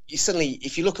 you suddenly,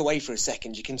 if you look away for a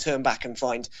second, you can turn back and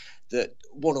find that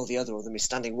one or the other of them is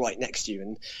standing right next to you,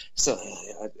 and so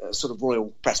a sort of royal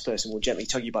press person will gently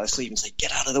tug you by the sleeve and say,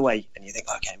 "Get out of the way," and you think,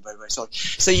 "Okay, I'm very, very sorry."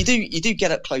 So you do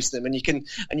get up close to them, and you can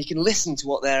listen to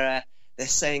what they're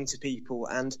saying to people.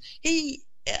 And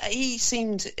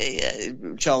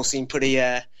Charles seemed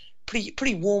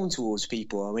pretty warm towards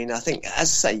people. I mean, I think,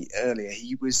 as I say earlier,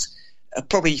 he was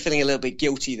probably feeling a little bit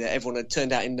guilty that everyone had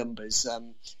turned out in numbers.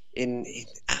 In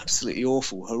absolutely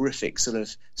awful, horrific sort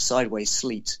of sideways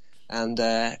sleet, and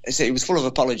so he was full of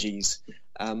apologies,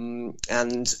 and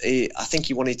I think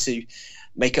he wanted to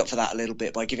make up for that a little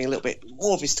bit by giving a little bit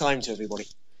more of his time to everybody.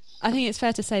 I think it's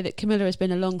fair to say that Camilla has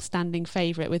been a long-standing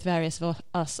favourite with various of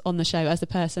us on the show as the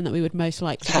person that we would most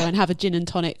like to go and have a gin and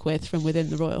tonic with from within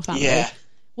the royal family. Yeah.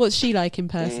 What's she like in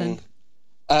person?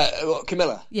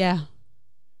 Camilla?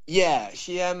 Yeah,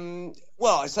 she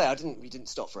well, I say we didn't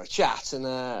stop for a chat, and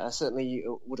I certainly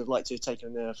would have liked to have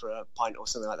taken her for a pint or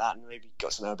something like that, and maybe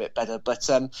got to know her a bit better. But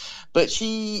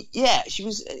she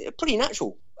was pretty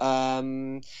natural.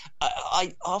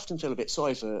 I often feel a bit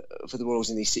sorry for the royals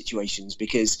in these situations,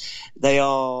 because they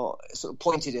are sort of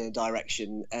pointed in a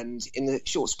direction, and in the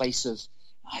short space of,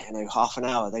 I don't know, half an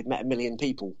hour, they've met 1 million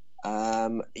people.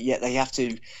 Yet they have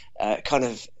to kind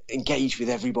of engage with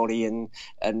everybody, and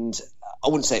I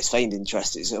wouldn't say it's feigned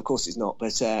interest, of course it's not,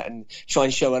 but and try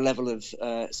and show a level of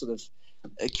sort of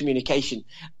communication,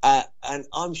 and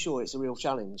I'm sure it's a real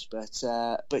challenge. But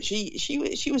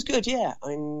she was good, yeah. I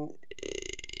mean,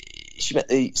 she met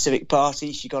the civic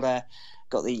party. She got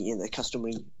the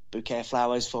customary bouquet of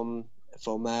flowers from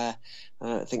I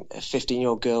think a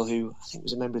 15-year-old girl who I think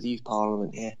was a member of the Youth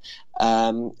Parliament here,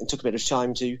 and took a bit of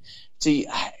time to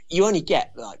you only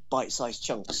get like bite-sized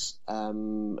chunks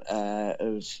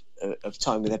of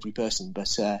time with every person,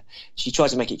 but she tried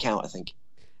to make it count, I think.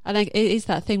 I think it is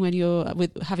that thing when you're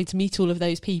having to meet all of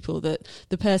those people, that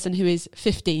the person who is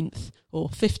 15th or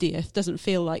 50th doesn't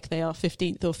feel like they are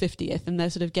 15th or 50th, and they're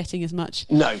sort of getting as much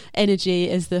energy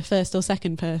as the first or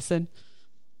second person.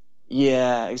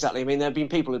 Yeah, exactly. I mean, there have been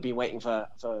people who've been waiting for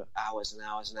hours and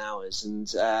hours and hours, and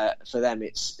for them,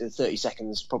 it's 30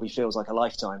 seconds probably feels like a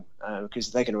lifetime,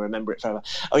 because they're going to remember it forever.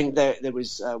 I mean, there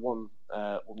was one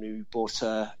woman who bought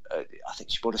I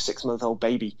think she bought a 6-month-old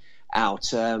baby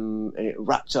out, and it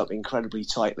wrapped up incredibly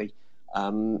tightly,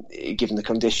 given the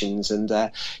conditions,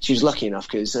 and she was lucky enough,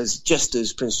 because just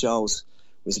as Prince Charles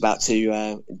was about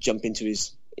to jump into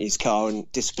his car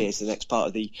and disappear to the next part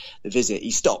of the visit,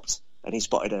 he stopped. And he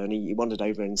spotted her, and he wandered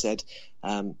over and said,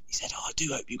 "Oh, I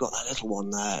do hope you got that little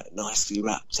one nicely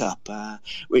wrapped up."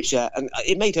 Which and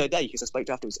it made her day, because I spoke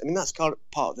to her afterwards. I mean, that's kind of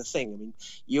part of the thing. I mean,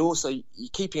 you're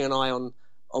keeping an eye on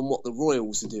what the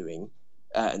royals are doing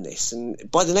in this, and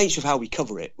by the nature of how we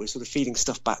cover it, we're sort of feeding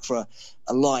stuff back for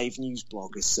a live news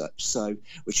blog as such. So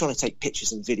we're trying to take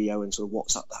pictures and video and sort of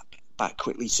WhatsApp that back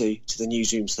quickly to the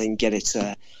newsroom so they can get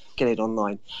it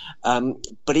online.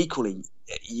 But equally,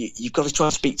 you've got to try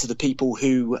and speak to the people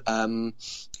who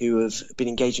have been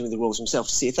engaging with the royals themselves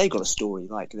to see if they've got a story.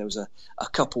 Like, there was a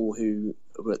couple who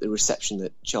were at the reception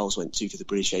that Charles went to for the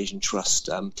British Asian Trust,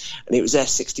 and it was their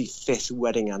 65th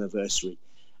wedding anniversary,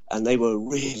 and they were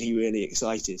really, really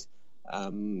excited.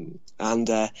 And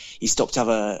he stopped to have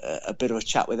a bit of a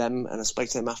chat with them, and I spoke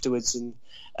to them afterwards, and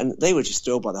they were just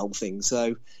thrilled by the whole thing.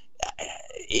 So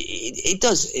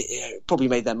it probably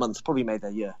made their month, probably made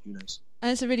their year, who knows.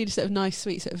 And it's a really sort of nice,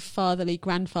 sweet, sort of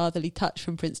grandfatherly touch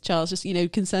from Prince Charles, just,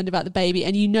 concerned about the baby.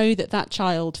 And that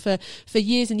child for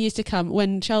years and years to come,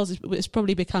 when Charles has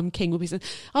probably become king, will be saying,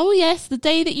 "Oh yes, the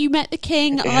day that you met the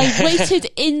king, I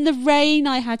waited in the rain.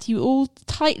 I had you all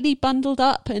tightly bundled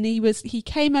up, and he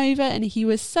came over, and he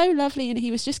was so lovely, and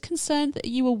he was just concerned that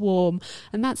you were warm."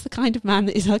 And that's the kind of man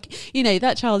that is like,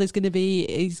 that child he's going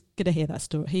to hear that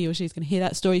story. He or she's going to hear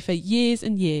that story for years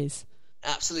and years.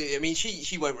 Absolutely. I mean,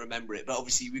 she won't remember it, but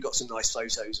obviously we've got some nice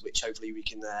photos which hopefully we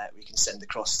can send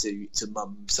across to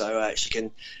Mum, so she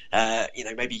can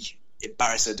maybe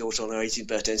embarrass her daughter on her 18th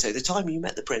birthday and say, "The time you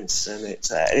met the prince," and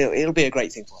it'll be a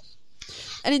great thing for her.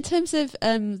 And in terms of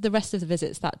the rest of the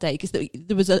visits that day, because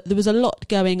there was a lot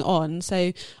going on. So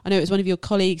I know it was one of your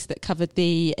colleagues that covered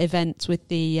the event with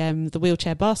the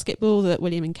wheelchair basketball that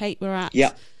William and Kate were at.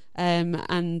 Yeah.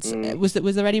 Was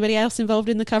there anybody else involved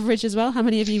in the coverage as well? How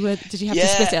many of you did you have to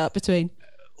split it up between?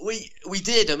 We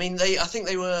did. I mean, I think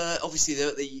they were obviously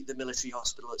the military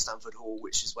hospital at Stamford Hall,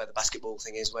 which is where the basketball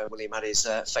thing is, where William had his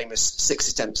famous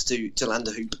 6 attempts to land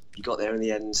a hoop. He got there in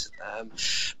the end,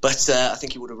 but I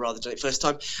think he would have rather done it first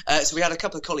time. So we had a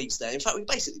couple of colleagues there. In fact, we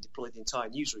basically deployed the entire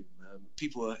newsroom.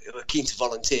 People were keen to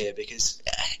volunteer because,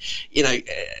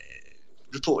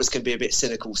 reporters can be a bit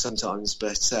cynical sometimes,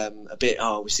 but a bit,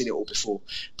 we've seen it all before.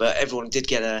 But everyone did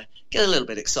get a little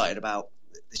bit excited about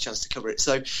the chance to cover it.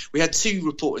 So we had 2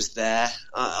 reporters there.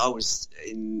 I was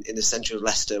in the centre of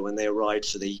Leicester when they arrived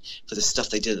for the stuff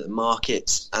they did at the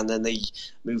market, and then they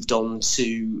moved on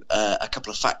to a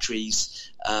couple of factories,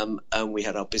 and we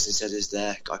had our business editors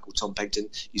there, a guy called Tom Pegden,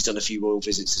 who's done a few royal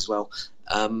visits as well.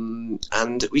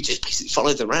 And we just basically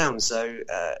followed them around. So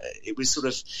it was sort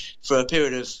of, for a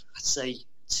period of, I'd say,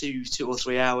 2 or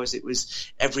 3 hours, it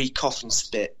was every cough and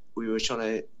spit we were trying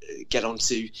to get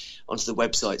onto the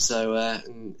website. So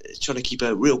trying to keep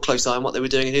a real close eye on what they were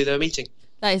doing and who they were meeting.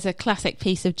 That is a classic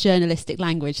piece of journalistic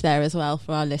language there as well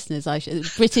for our listeners.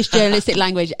 British journalistic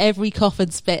language. Every cough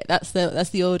and spit. That's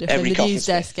the order from the news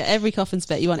desk. Every cough and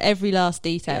spit. You want every last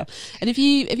detail. Yeah. And if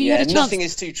you had a chance, nothing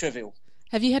is too trivial.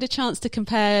 Have you had a chance to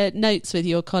compare notes with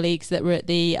your colleagues that were at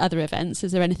the other events?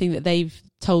 Is there anything that they've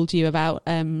told you about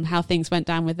how things went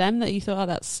down with them that you thought,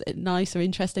 that's nice or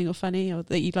interesting or funny, or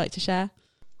that you'd like to share?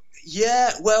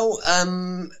 Yeah, well,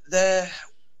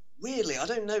 weirdly, I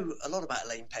don't know a lot about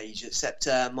Elaine Page, except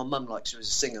my mum likes her as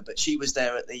a singer, but she was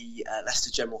there at the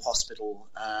Leicester General Hospital,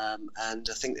 and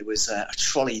I think there was a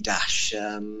trolley dash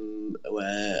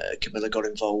where Camilla got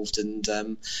involved and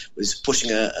was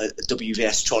pushing a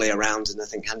WVS trolley around, and I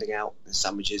think handing out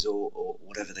sandwiches or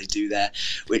whatever they do there,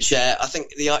 which I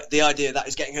think the idea of that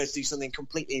is getting her to do something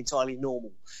completely entirely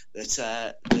normal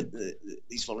that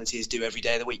these volunteers do every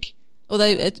day of the week.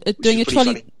 Although doing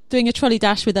a trolley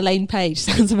dash with Elaine Page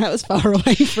sounds about as far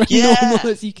away from normal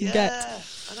as you can get.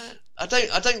 I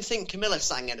don't think Camilla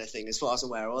sang anything, as far as I'm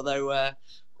aware. Although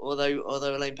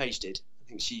Elaine Page did. I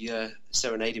think she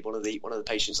serenaded one of the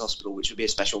patients' hospital, which would be a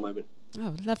special moment.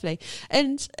 Oh, lovely!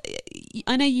 And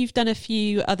I know you've done a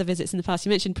few other visits in the past. You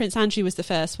mentioned Prince Andrew was the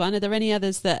first one. Are there any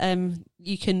others that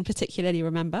you can particularly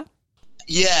remember?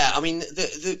 Yeah, I mean,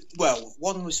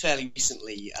 one was fairly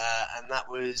recently, and that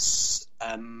was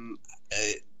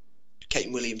Kate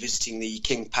and William visiting the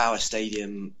King Power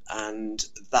Stadium, and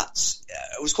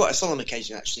it was quite a solemn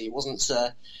occasion. Actually, it wasn't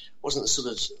the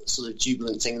sort of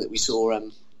jubilant thing that we saw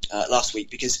last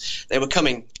week, because they were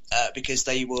coming because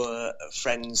they were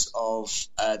friends of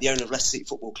the owner of Leicester City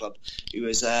Football Club, who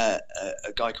was a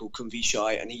guy called Kunvi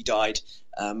Shai, and he died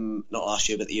not last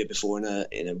year but the year before in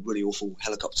a really awful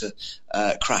helicopter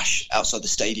crash outside the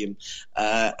stadium.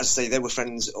 As I say, they were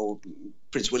friends, or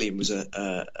Prince William was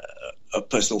a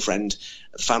personal friend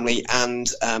of the family,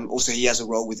 and also he has a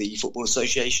role with the Football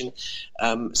Association.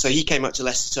 So he came up to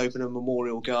Leicester to open a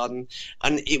memorial garden,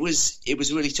 and it was a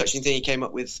really touching thing he came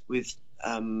up with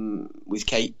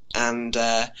Kate. And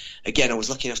again, I was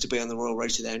lucky enough to be on the Royal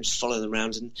Rota there and just follow them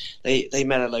around, and they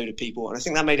met a load of people, and I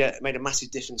think that made a massive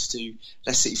difference to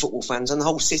Leicester City football fans and the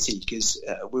whole city, because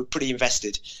we're pretty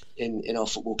invested in our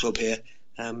football club here.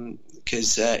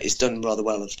 Because it's done rather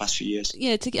well in the past few years.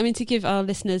 Yeah, to give our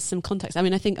listeners some context. I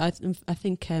mean, I think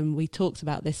we talked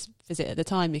about this visit at the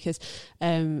time, because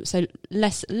so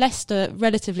Leicester,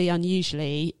 relatively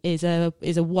unusually, is a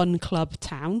one club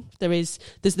town. There's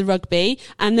the rugby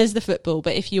and there's the football.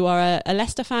 But if you are a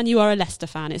Leicester fan, you are a Leicester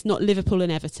fan. It's not Liverpool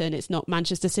and Everton. It's not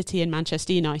Manchester City and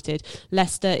Manchester United.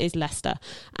 Leicester is Leicester.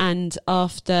 And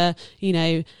after,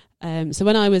 so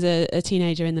when I was a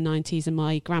teenager in the 90s, and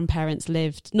my grandparents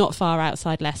lived not far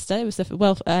outside Leicester, it was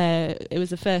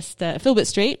the first Filbert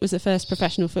Street was the first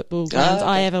professional football ground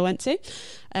I ever went to.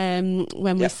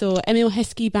 When we saw Emile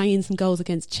Heskey banging some goals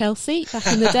against Chelsea back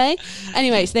in the day.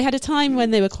 Anyway, so they had a time when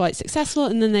they were quite successful,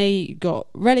 and then they got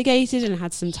relegated and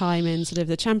had some time in sort of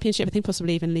the Championship, I think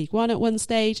possibly even League One at one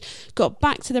stage, got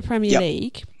back to the Premier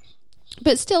League,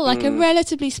 but still like a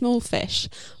relatively small fish,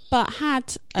 but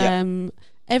had...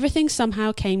 everything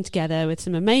somehow came together with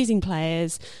some amazing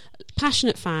players,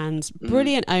 passionate fans,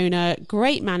 brilliant owner,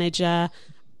 great manager,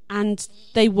 and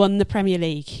they won the Premier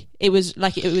League. I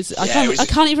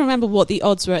can't even remember what the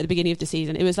odds were at the beginning of the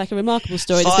season. It was like a remarkable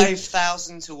story.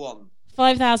 5,000 to 1.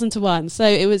 5,000 to 1. So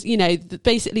it was,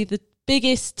 basically the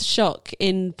biggest shock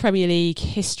in Premier League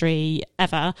history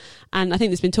ever. And I think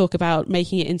there's been talk about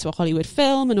making it into a Hollywood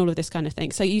film and all of this kind of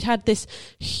thing. So you'd had this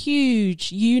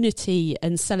huge unity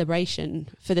and celebration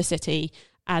for the city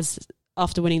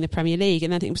after winning the Premier League.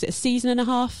 And I think, was it a season and a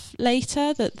half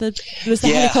later that there was the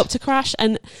helicopter crash?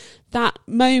 And that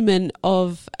moment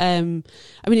of, in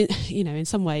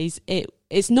some ways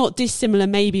it's not dissimilar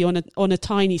maybe on a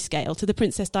tiny scale to the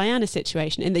Princess Diana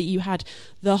situation, in that you had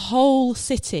the whole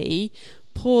city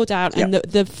poured out and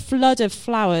the flood of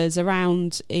flowers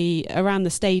around the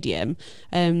stadium,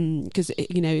 because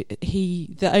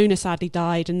the owner sadly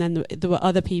died, and then there were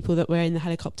other people that were in the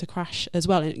helicopter crash as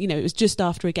well. And it was just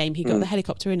after a game he got the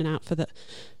helicopter in and out for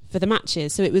the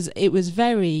matches. So it was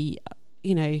very,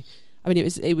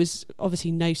 it was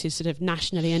obviously noted sort of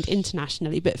nationally and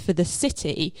internationally, but for the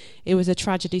city, it was a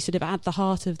tragedy sort of at the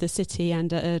heart of the city,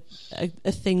 and a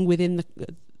thing within the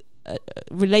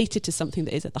related to something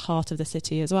that is at the heart of the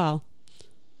city as well.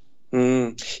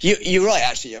 You're right,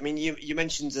 actually. I mean, you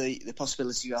mentioned the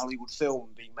possibility of a Hollywood film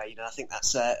being made, and I think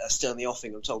that's still in the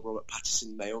offing. I'm told Robert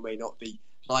Pattinson may or may not be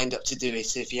lined up to do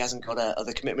it if he hasn't got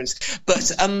other commitments.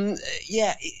 But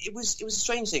it was a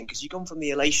strange thing, because you've gone from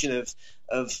the elation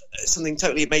of something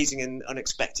totally amazing and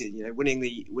unexpected, winning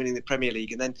the Premier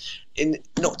League, and then in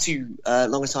not too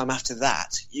long a time after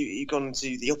that, you've gone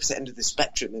to the opposite end of the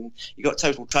spectrum, and you got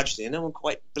total tragedy, and no one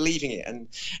quite believing it. And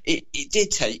it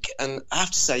did take, and I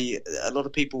have to say, a lot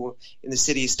of people in the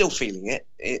city are still feeling it.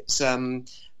 It's and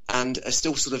are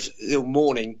still sort of still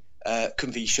mourning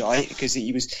Cumby Shy, because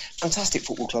he was a fantastic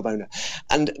football club owner.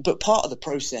 But part of the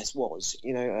process was,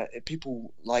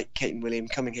 people like Kate and William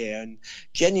coming here and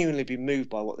genuinely be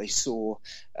moved by what they saw,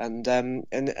 and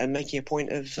making a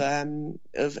point of trying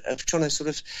to sort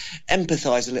of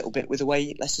empathise a little bit with the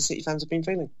way Leicester City fans have been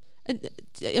feeling.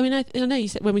 I mean, I know you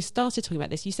said when we started talking about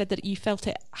this, you said that you felt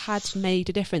it had made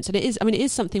a difference, and it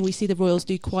is something we see the Royals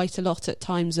do quite a lot at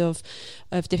times of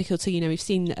difficulty. We've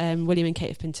seen William and Kate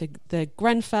have been to the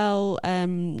Grenfell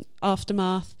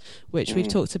aftermath, which we've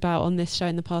talked about on this show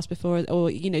in the past before, or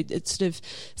it's sort of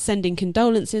sending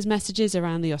condolences messages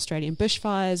around the Australian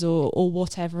bushfires or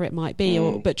whatever it might be,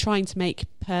 but trying to make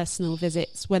personal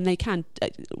visits when they can.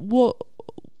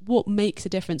 What makes a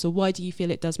difference, or why do you feel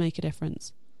it does make a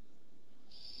difference?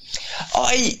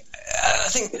 I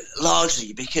think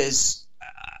largely because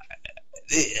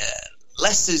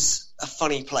Leicester's a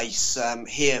funny place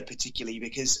here, particularly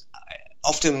because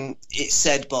often it's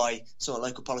said by some of the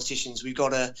local politicians we've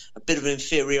got a bit of an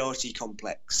inferiority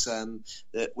complex,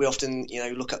 that we often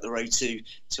look up the road to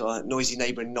our noisy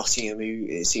neighbour in Nottingham,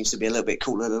 who seems to be a little bit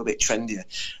cooler, a little bit trendier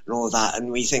and all of that, and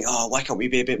we think, why can't we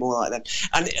be a bit more like them?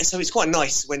 And so it's quite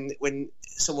nice when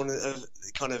someone of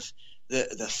kind of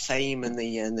the fame and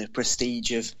the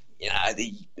prestige of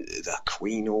the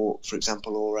Queen, or for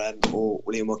example, or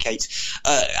William or Kate,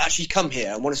 actually come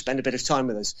here and want to spend a bit of time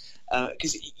with us,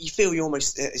 because you feel you're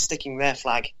almost sticking their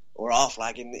flag or our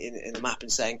flag in the map and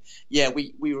saying,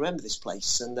 we remember this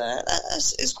place, and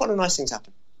it's quite a nice thing to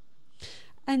happen.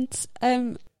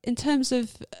 And in terms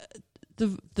of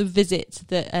the visit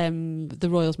that the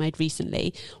Royals made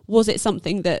recently, was it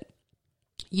something that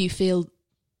you feel?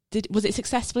 Was it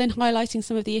successful in highlighting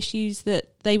some of the issues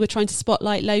that they were trying to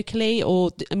spotlight locally, or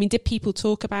did people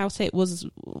talk about it?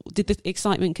 Did the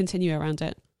excitement continue around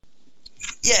it?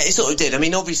 Yeah, it sort of did. I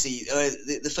mean, obviously,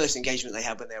 the first engagement they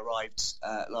had when they arrived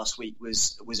last week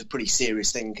was a pretty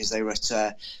serious thing, because they were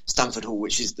at Stamford Hall,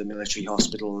 which is the military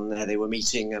hospital, and there they were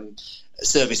meeting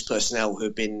service personnel who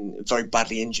had been very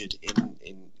badly injured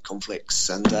in conflicts,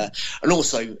 and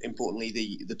also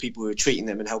importantly the people who are treating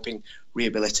them and helping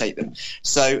rehabilitate them.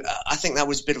 So I think that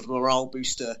was a bit of a morale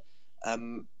booster,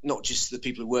 not just the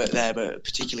people who work there, but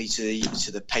particularly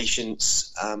to the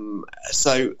patients.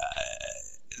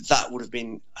 That would have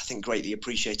been, I think, greatly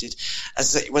appreciated.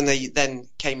 When they then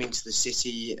came into the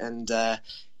city and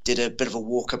did a bit of a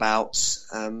walkabout,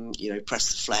 press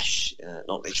the flesh,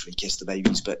 not literally kiss the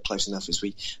babies, but close enough, as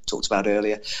we talked about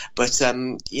earlier. But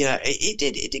it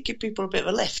did give people a bit of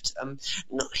a lift.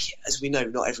 As we know,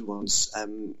 not everyone's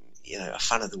a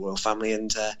fan of the royal family,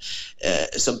 and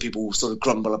some people sort of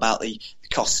grumble about the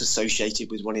costs associated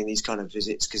with one of these kind of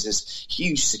visits, because there's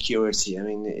huge security. I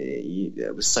mean,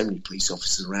 there were so many police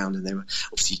officers around, and they were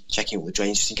obviously checking all the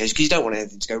drains just in case, because you don't want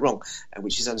anything to go wrong,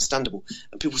 which is understandable.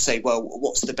 And people say, well,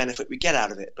 what's the benefit we get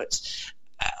out of it? But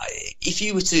if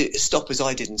you were to stop, as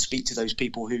I did, and speak to those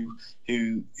people who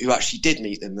actually did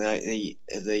meet them,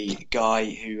 the guy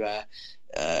who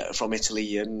from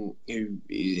Italy, who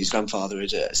his grandfather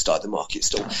had started the market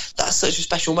stall. That's such a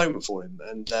special moment for him,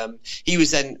 and he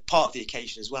was then part of the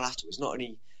occasion as well afterwards. Not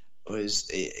only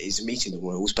is meeting the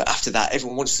royals, but after that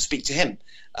everyone wants to speak to him,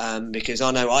 because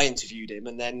I know I interviewed him,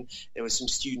 and then there was some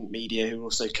student media who were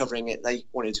also covering it. They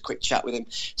wanted a quick chat with him,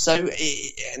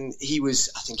 and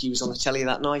I think he was on the telly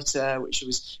that night, which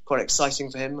was quite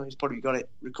exciting for him. He's probably got it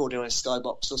recorded on his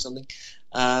Skybox or something,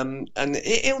 and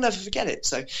he'll never forget it.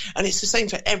 So, and it's the same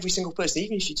for every single person,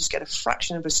 even if you just get a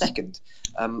fraction of a second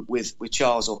with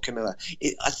Charles or Camilla.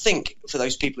 I think for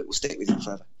those people it will stick with you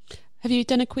forever. Have you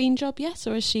done a Queen job yet,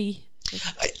 or is she?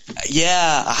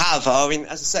 Yeah, I have. I mean,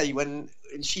 as I say, when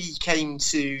she came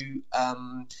to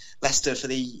Leicester for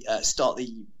the start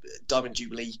the Diamond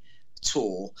Jubilee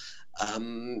tour,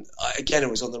 again, I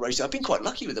was on the roster. I've been quite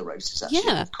lucky with the rosters, actually.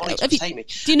 Yeah. Me.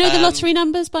 Do you know the lottery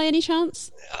numbers by any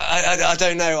chance? I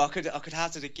don't know. I could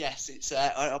hazard a guess. It's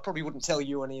I probably wouldn't tell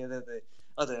you any of the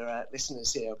other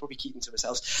listeners here. I'll probably keep them to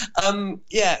myself. I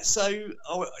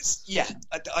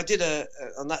did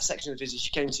on that section of the visit.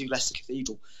 She came to Leicester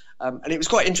Cathedral, and it was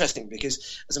quite interesting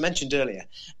because, as I mentioned earlier,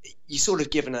 you're sort of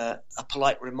given a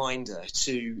polite reminder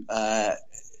to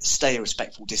stay a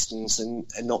respectful distance and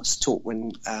not to talk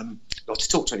not to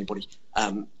talk to anybody.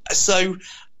 So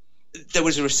there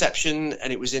was a reception,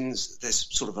 and it was in this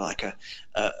sort of like a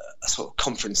sort of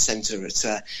conference centre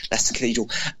at Leicester Cathedral,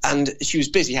 and she was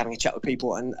busy having a chat with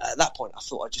people. And at that point, I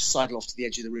thought I'd just sidle off to the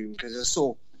edge of the room because I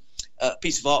saw a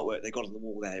piece of artwork they got on the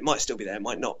wall there. It might still be there, it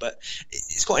might not, but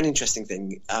it's quite an interesting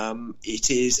thing. It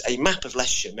is a map of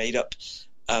Leicestershire made up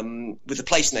with the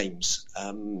place names,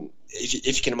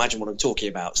 if you can imagine what I'm talking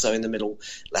about. So in the middle,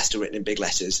 Leicester written in big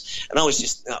letters, and I was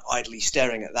just idly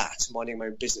staring at that, minding my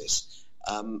own business.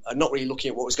 And not really looking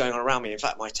at what was going on around me. In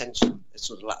fact, my attention had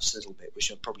sort of lapsed a little bit,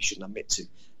 which I probably shouldn't admit to,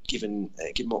 given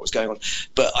what was going on.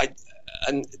 But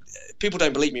and people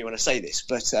don't believe me when I say this,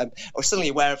 but I was suddenly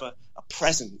aware of a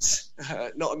presence,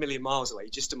 not a million miles away,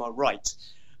 just to my right.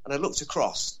 And I looked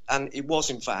across, and it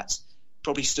was, in fact,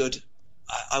 probably stood,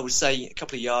 I would say, a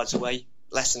couple of yards away,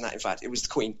 less than that, in fact. It was the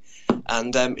Queen.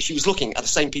 And she was looking at the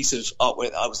same piece of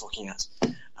artwork that I was looking at.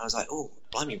 And I was like, oh,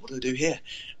 blimey, what do I do here?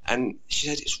 And she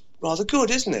said, it's rather good,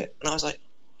 isn't it? And I was like,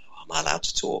 am I allowed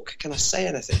to talk? Can I say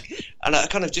anything? And I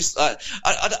kind of just, I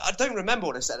don't remember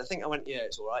what I said. I think I went, yeah,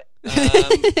 it's all right.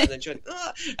 And then she went,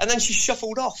 and then she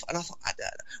shuffled off. And I thought,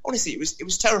 honestly, it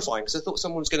was terrifying, because I thought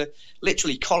someone was going to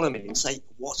literally collar me and say,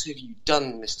 what have you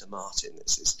done, Mr. Martin?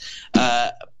 This is,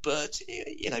 but,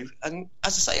 you know, and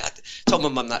as I say, I told my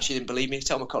mum that. She didn't believe me. I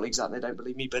tell my colleagues that, and they don't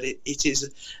believe me. But it is a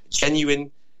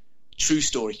genuine, true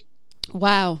story.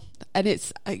 Wow. And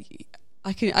it's...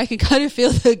 I can kind of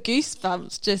feel the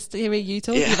goosebumps just hearing you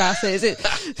talking about it. Is it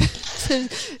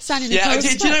sounding? Yeah, do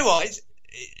you know what?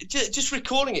 Just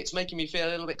recalling it's making me feel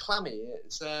a little bit clammy.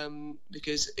 It's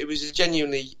because it was a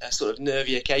genuinely sort of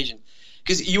nervy occasion.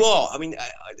 Because you are, I mean,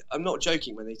 I'm not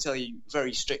joking when they tell you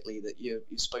very strictly that you're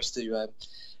supposed to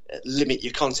limit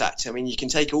your contact. I mean, you can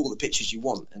take all the pictures you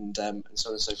want and so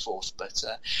on and so forth.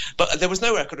 But there was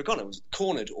nowhere I could have gone. I was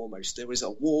cornered almost. There was a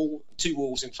wall, 2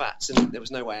 walls, in fact, and there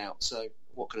was no way out. So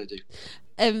what could I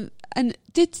do? And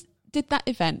did that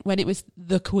event, when it was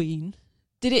the Queen,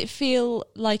 did it feel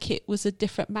like it was a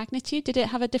different magnitude? Did it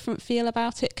have a different feel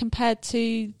about it compared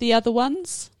to the other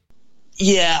ones?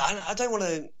 Yeah, I don't want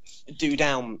to do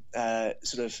down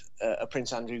sort of a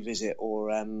Prince Andrew visit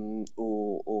or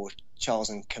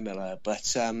Charles and Camilla,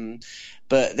 but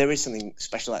there is something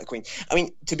special about the Queen. I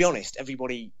mean, to be honest,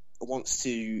 everybody wants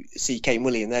to see Kate and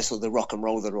William. They're sort of the rock and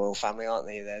roll of the royal family, aren't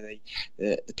they?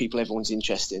 They're the people everyone's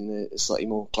interested in, the slightly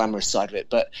more glamorous side of it.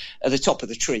 But at the top of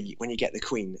the tree, when you get the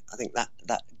Queen, I think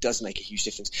that does make a huge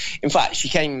difference. In fact, she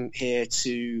came here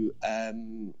to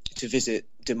visit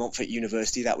De Montfort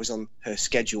University. That was on her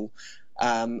schedule.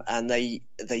 And they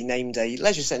named a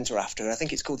leisure centre after her. I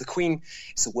think it's called the Queen.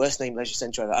 It's the worst named leisure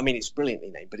centre ever. I mean, it's brilliantly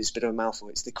named, but it's a bit of a mouthful.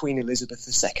 It's the Queen Elizabeth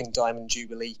II Diamond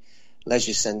Jubilee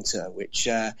Leisure Centre, which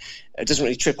doesn't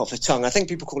really trip off the tongue. I think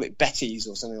people call it Betty's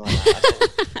or something like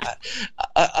that.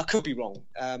 I could be wrong,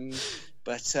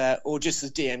 but or just the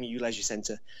DMU Leisure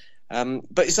Centre.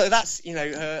 But so that's, you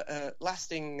know, her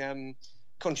lasting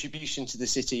contribution to the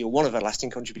city, or one of her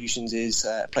lasting contributions, is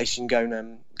a place you can go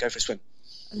and go for a swim.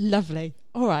 Lovely.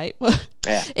 All right. Well,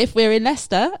 yeah. If we're in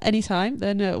Leicester anytime,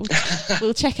 then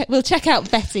we'll check out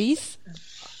Betty's.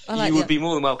 You would be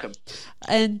more than welcome.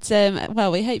 And well,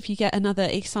 we hope you get another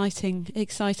exciting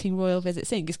royal visit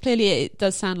soon, because clearly it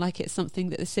does sound like it's something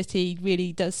that the city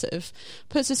really does sort of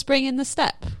gets a spring in the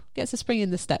step.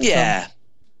 Yeah.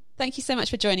 Thank you so much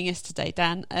for joining us today,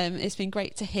 Dan. It's been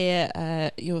great to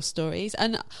hear your stories,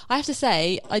 and I have to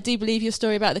say, I do believe your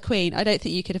story about the Queen. I don't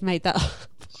think you could have made that up.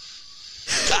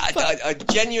 I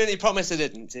genuinely promise I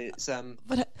didn't. It's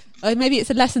But maybe it's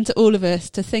a lesson to all of us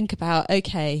to think about.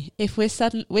 Okay, if we're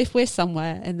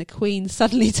somewhere and the Queen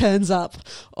suddenly turns up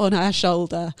on our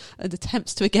shoulder and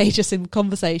attempts to engage us in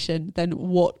conversation, then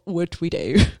what would we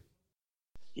do?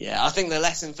 Yeah, I think the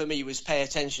lesson for me was pay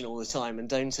attention all the time and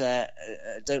don't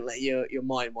let your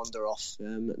mind wander off,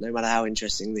 no matter how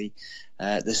interesting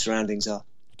the surroundings are.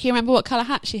 Can you remember what colour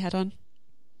hat she had on?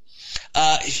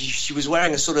 She was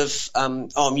wearing a sort of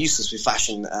I'm useless with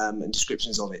fashion and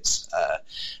descriptions of it,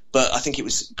 but I think it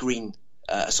was green,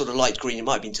 a sort of light green. It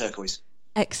might have been turquoise.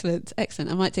 Excellent.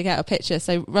 I might dig out a picture.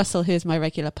 So Russell, who is my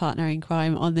regular partner in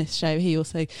crime on this show, he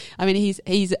also, I mean,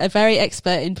 he's a very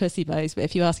expert in pussy bows, but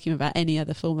if you ask him about any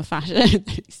other form of fashion,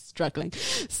 he's struggling.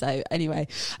 So anyway,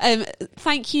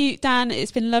 thank you, Dan.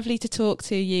 It's been lovely to talk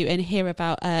to you and hear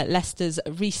about Leicester's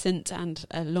recent and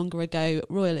longer ago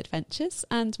royal adventures,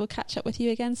 and we'll catch up with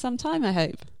you again sometime, I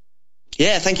hope.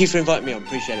 Yeah, thank you for inviting me on.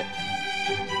 Appreciate it.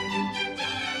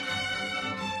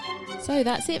 So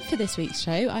that's it for this week's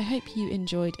show. I hope you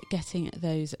enjoyed getting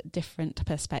those different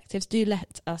perspectives. Do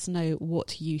let us know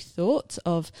what you thought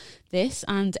of this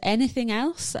and anything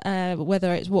else,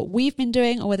 whether it's what we've been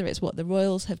doing or whether it's what the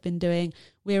Royals have been doing.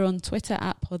 We're on Twitter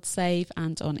 @PodSave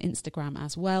and on Instagram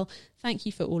as well. Thank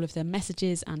you for all of the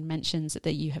messages and mentions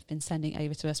that you have been sending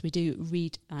over to us. We do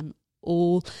read them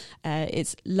all.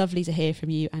 It's lovely to hear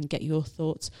from you and get your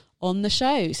thoughts on the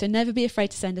show. So never be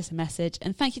afraid to send us a message.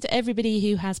 And thank you to everybody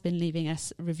who has been leaving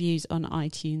us reviews on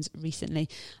iTunes recently.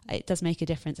 It does make a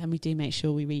difference, and we do make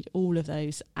sure we read all of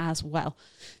those as well.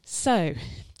 So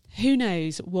who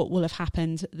knows what will have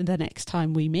happened the next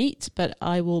time we meet, but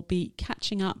I will be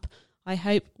catching up, I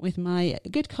hope, with my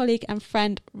good colleague and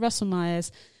friend Russell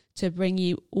Myers to bring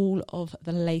you all of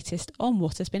the latest on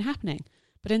what has been happening.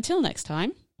 But until next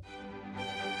time,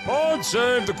 God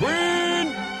save the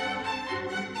Queen!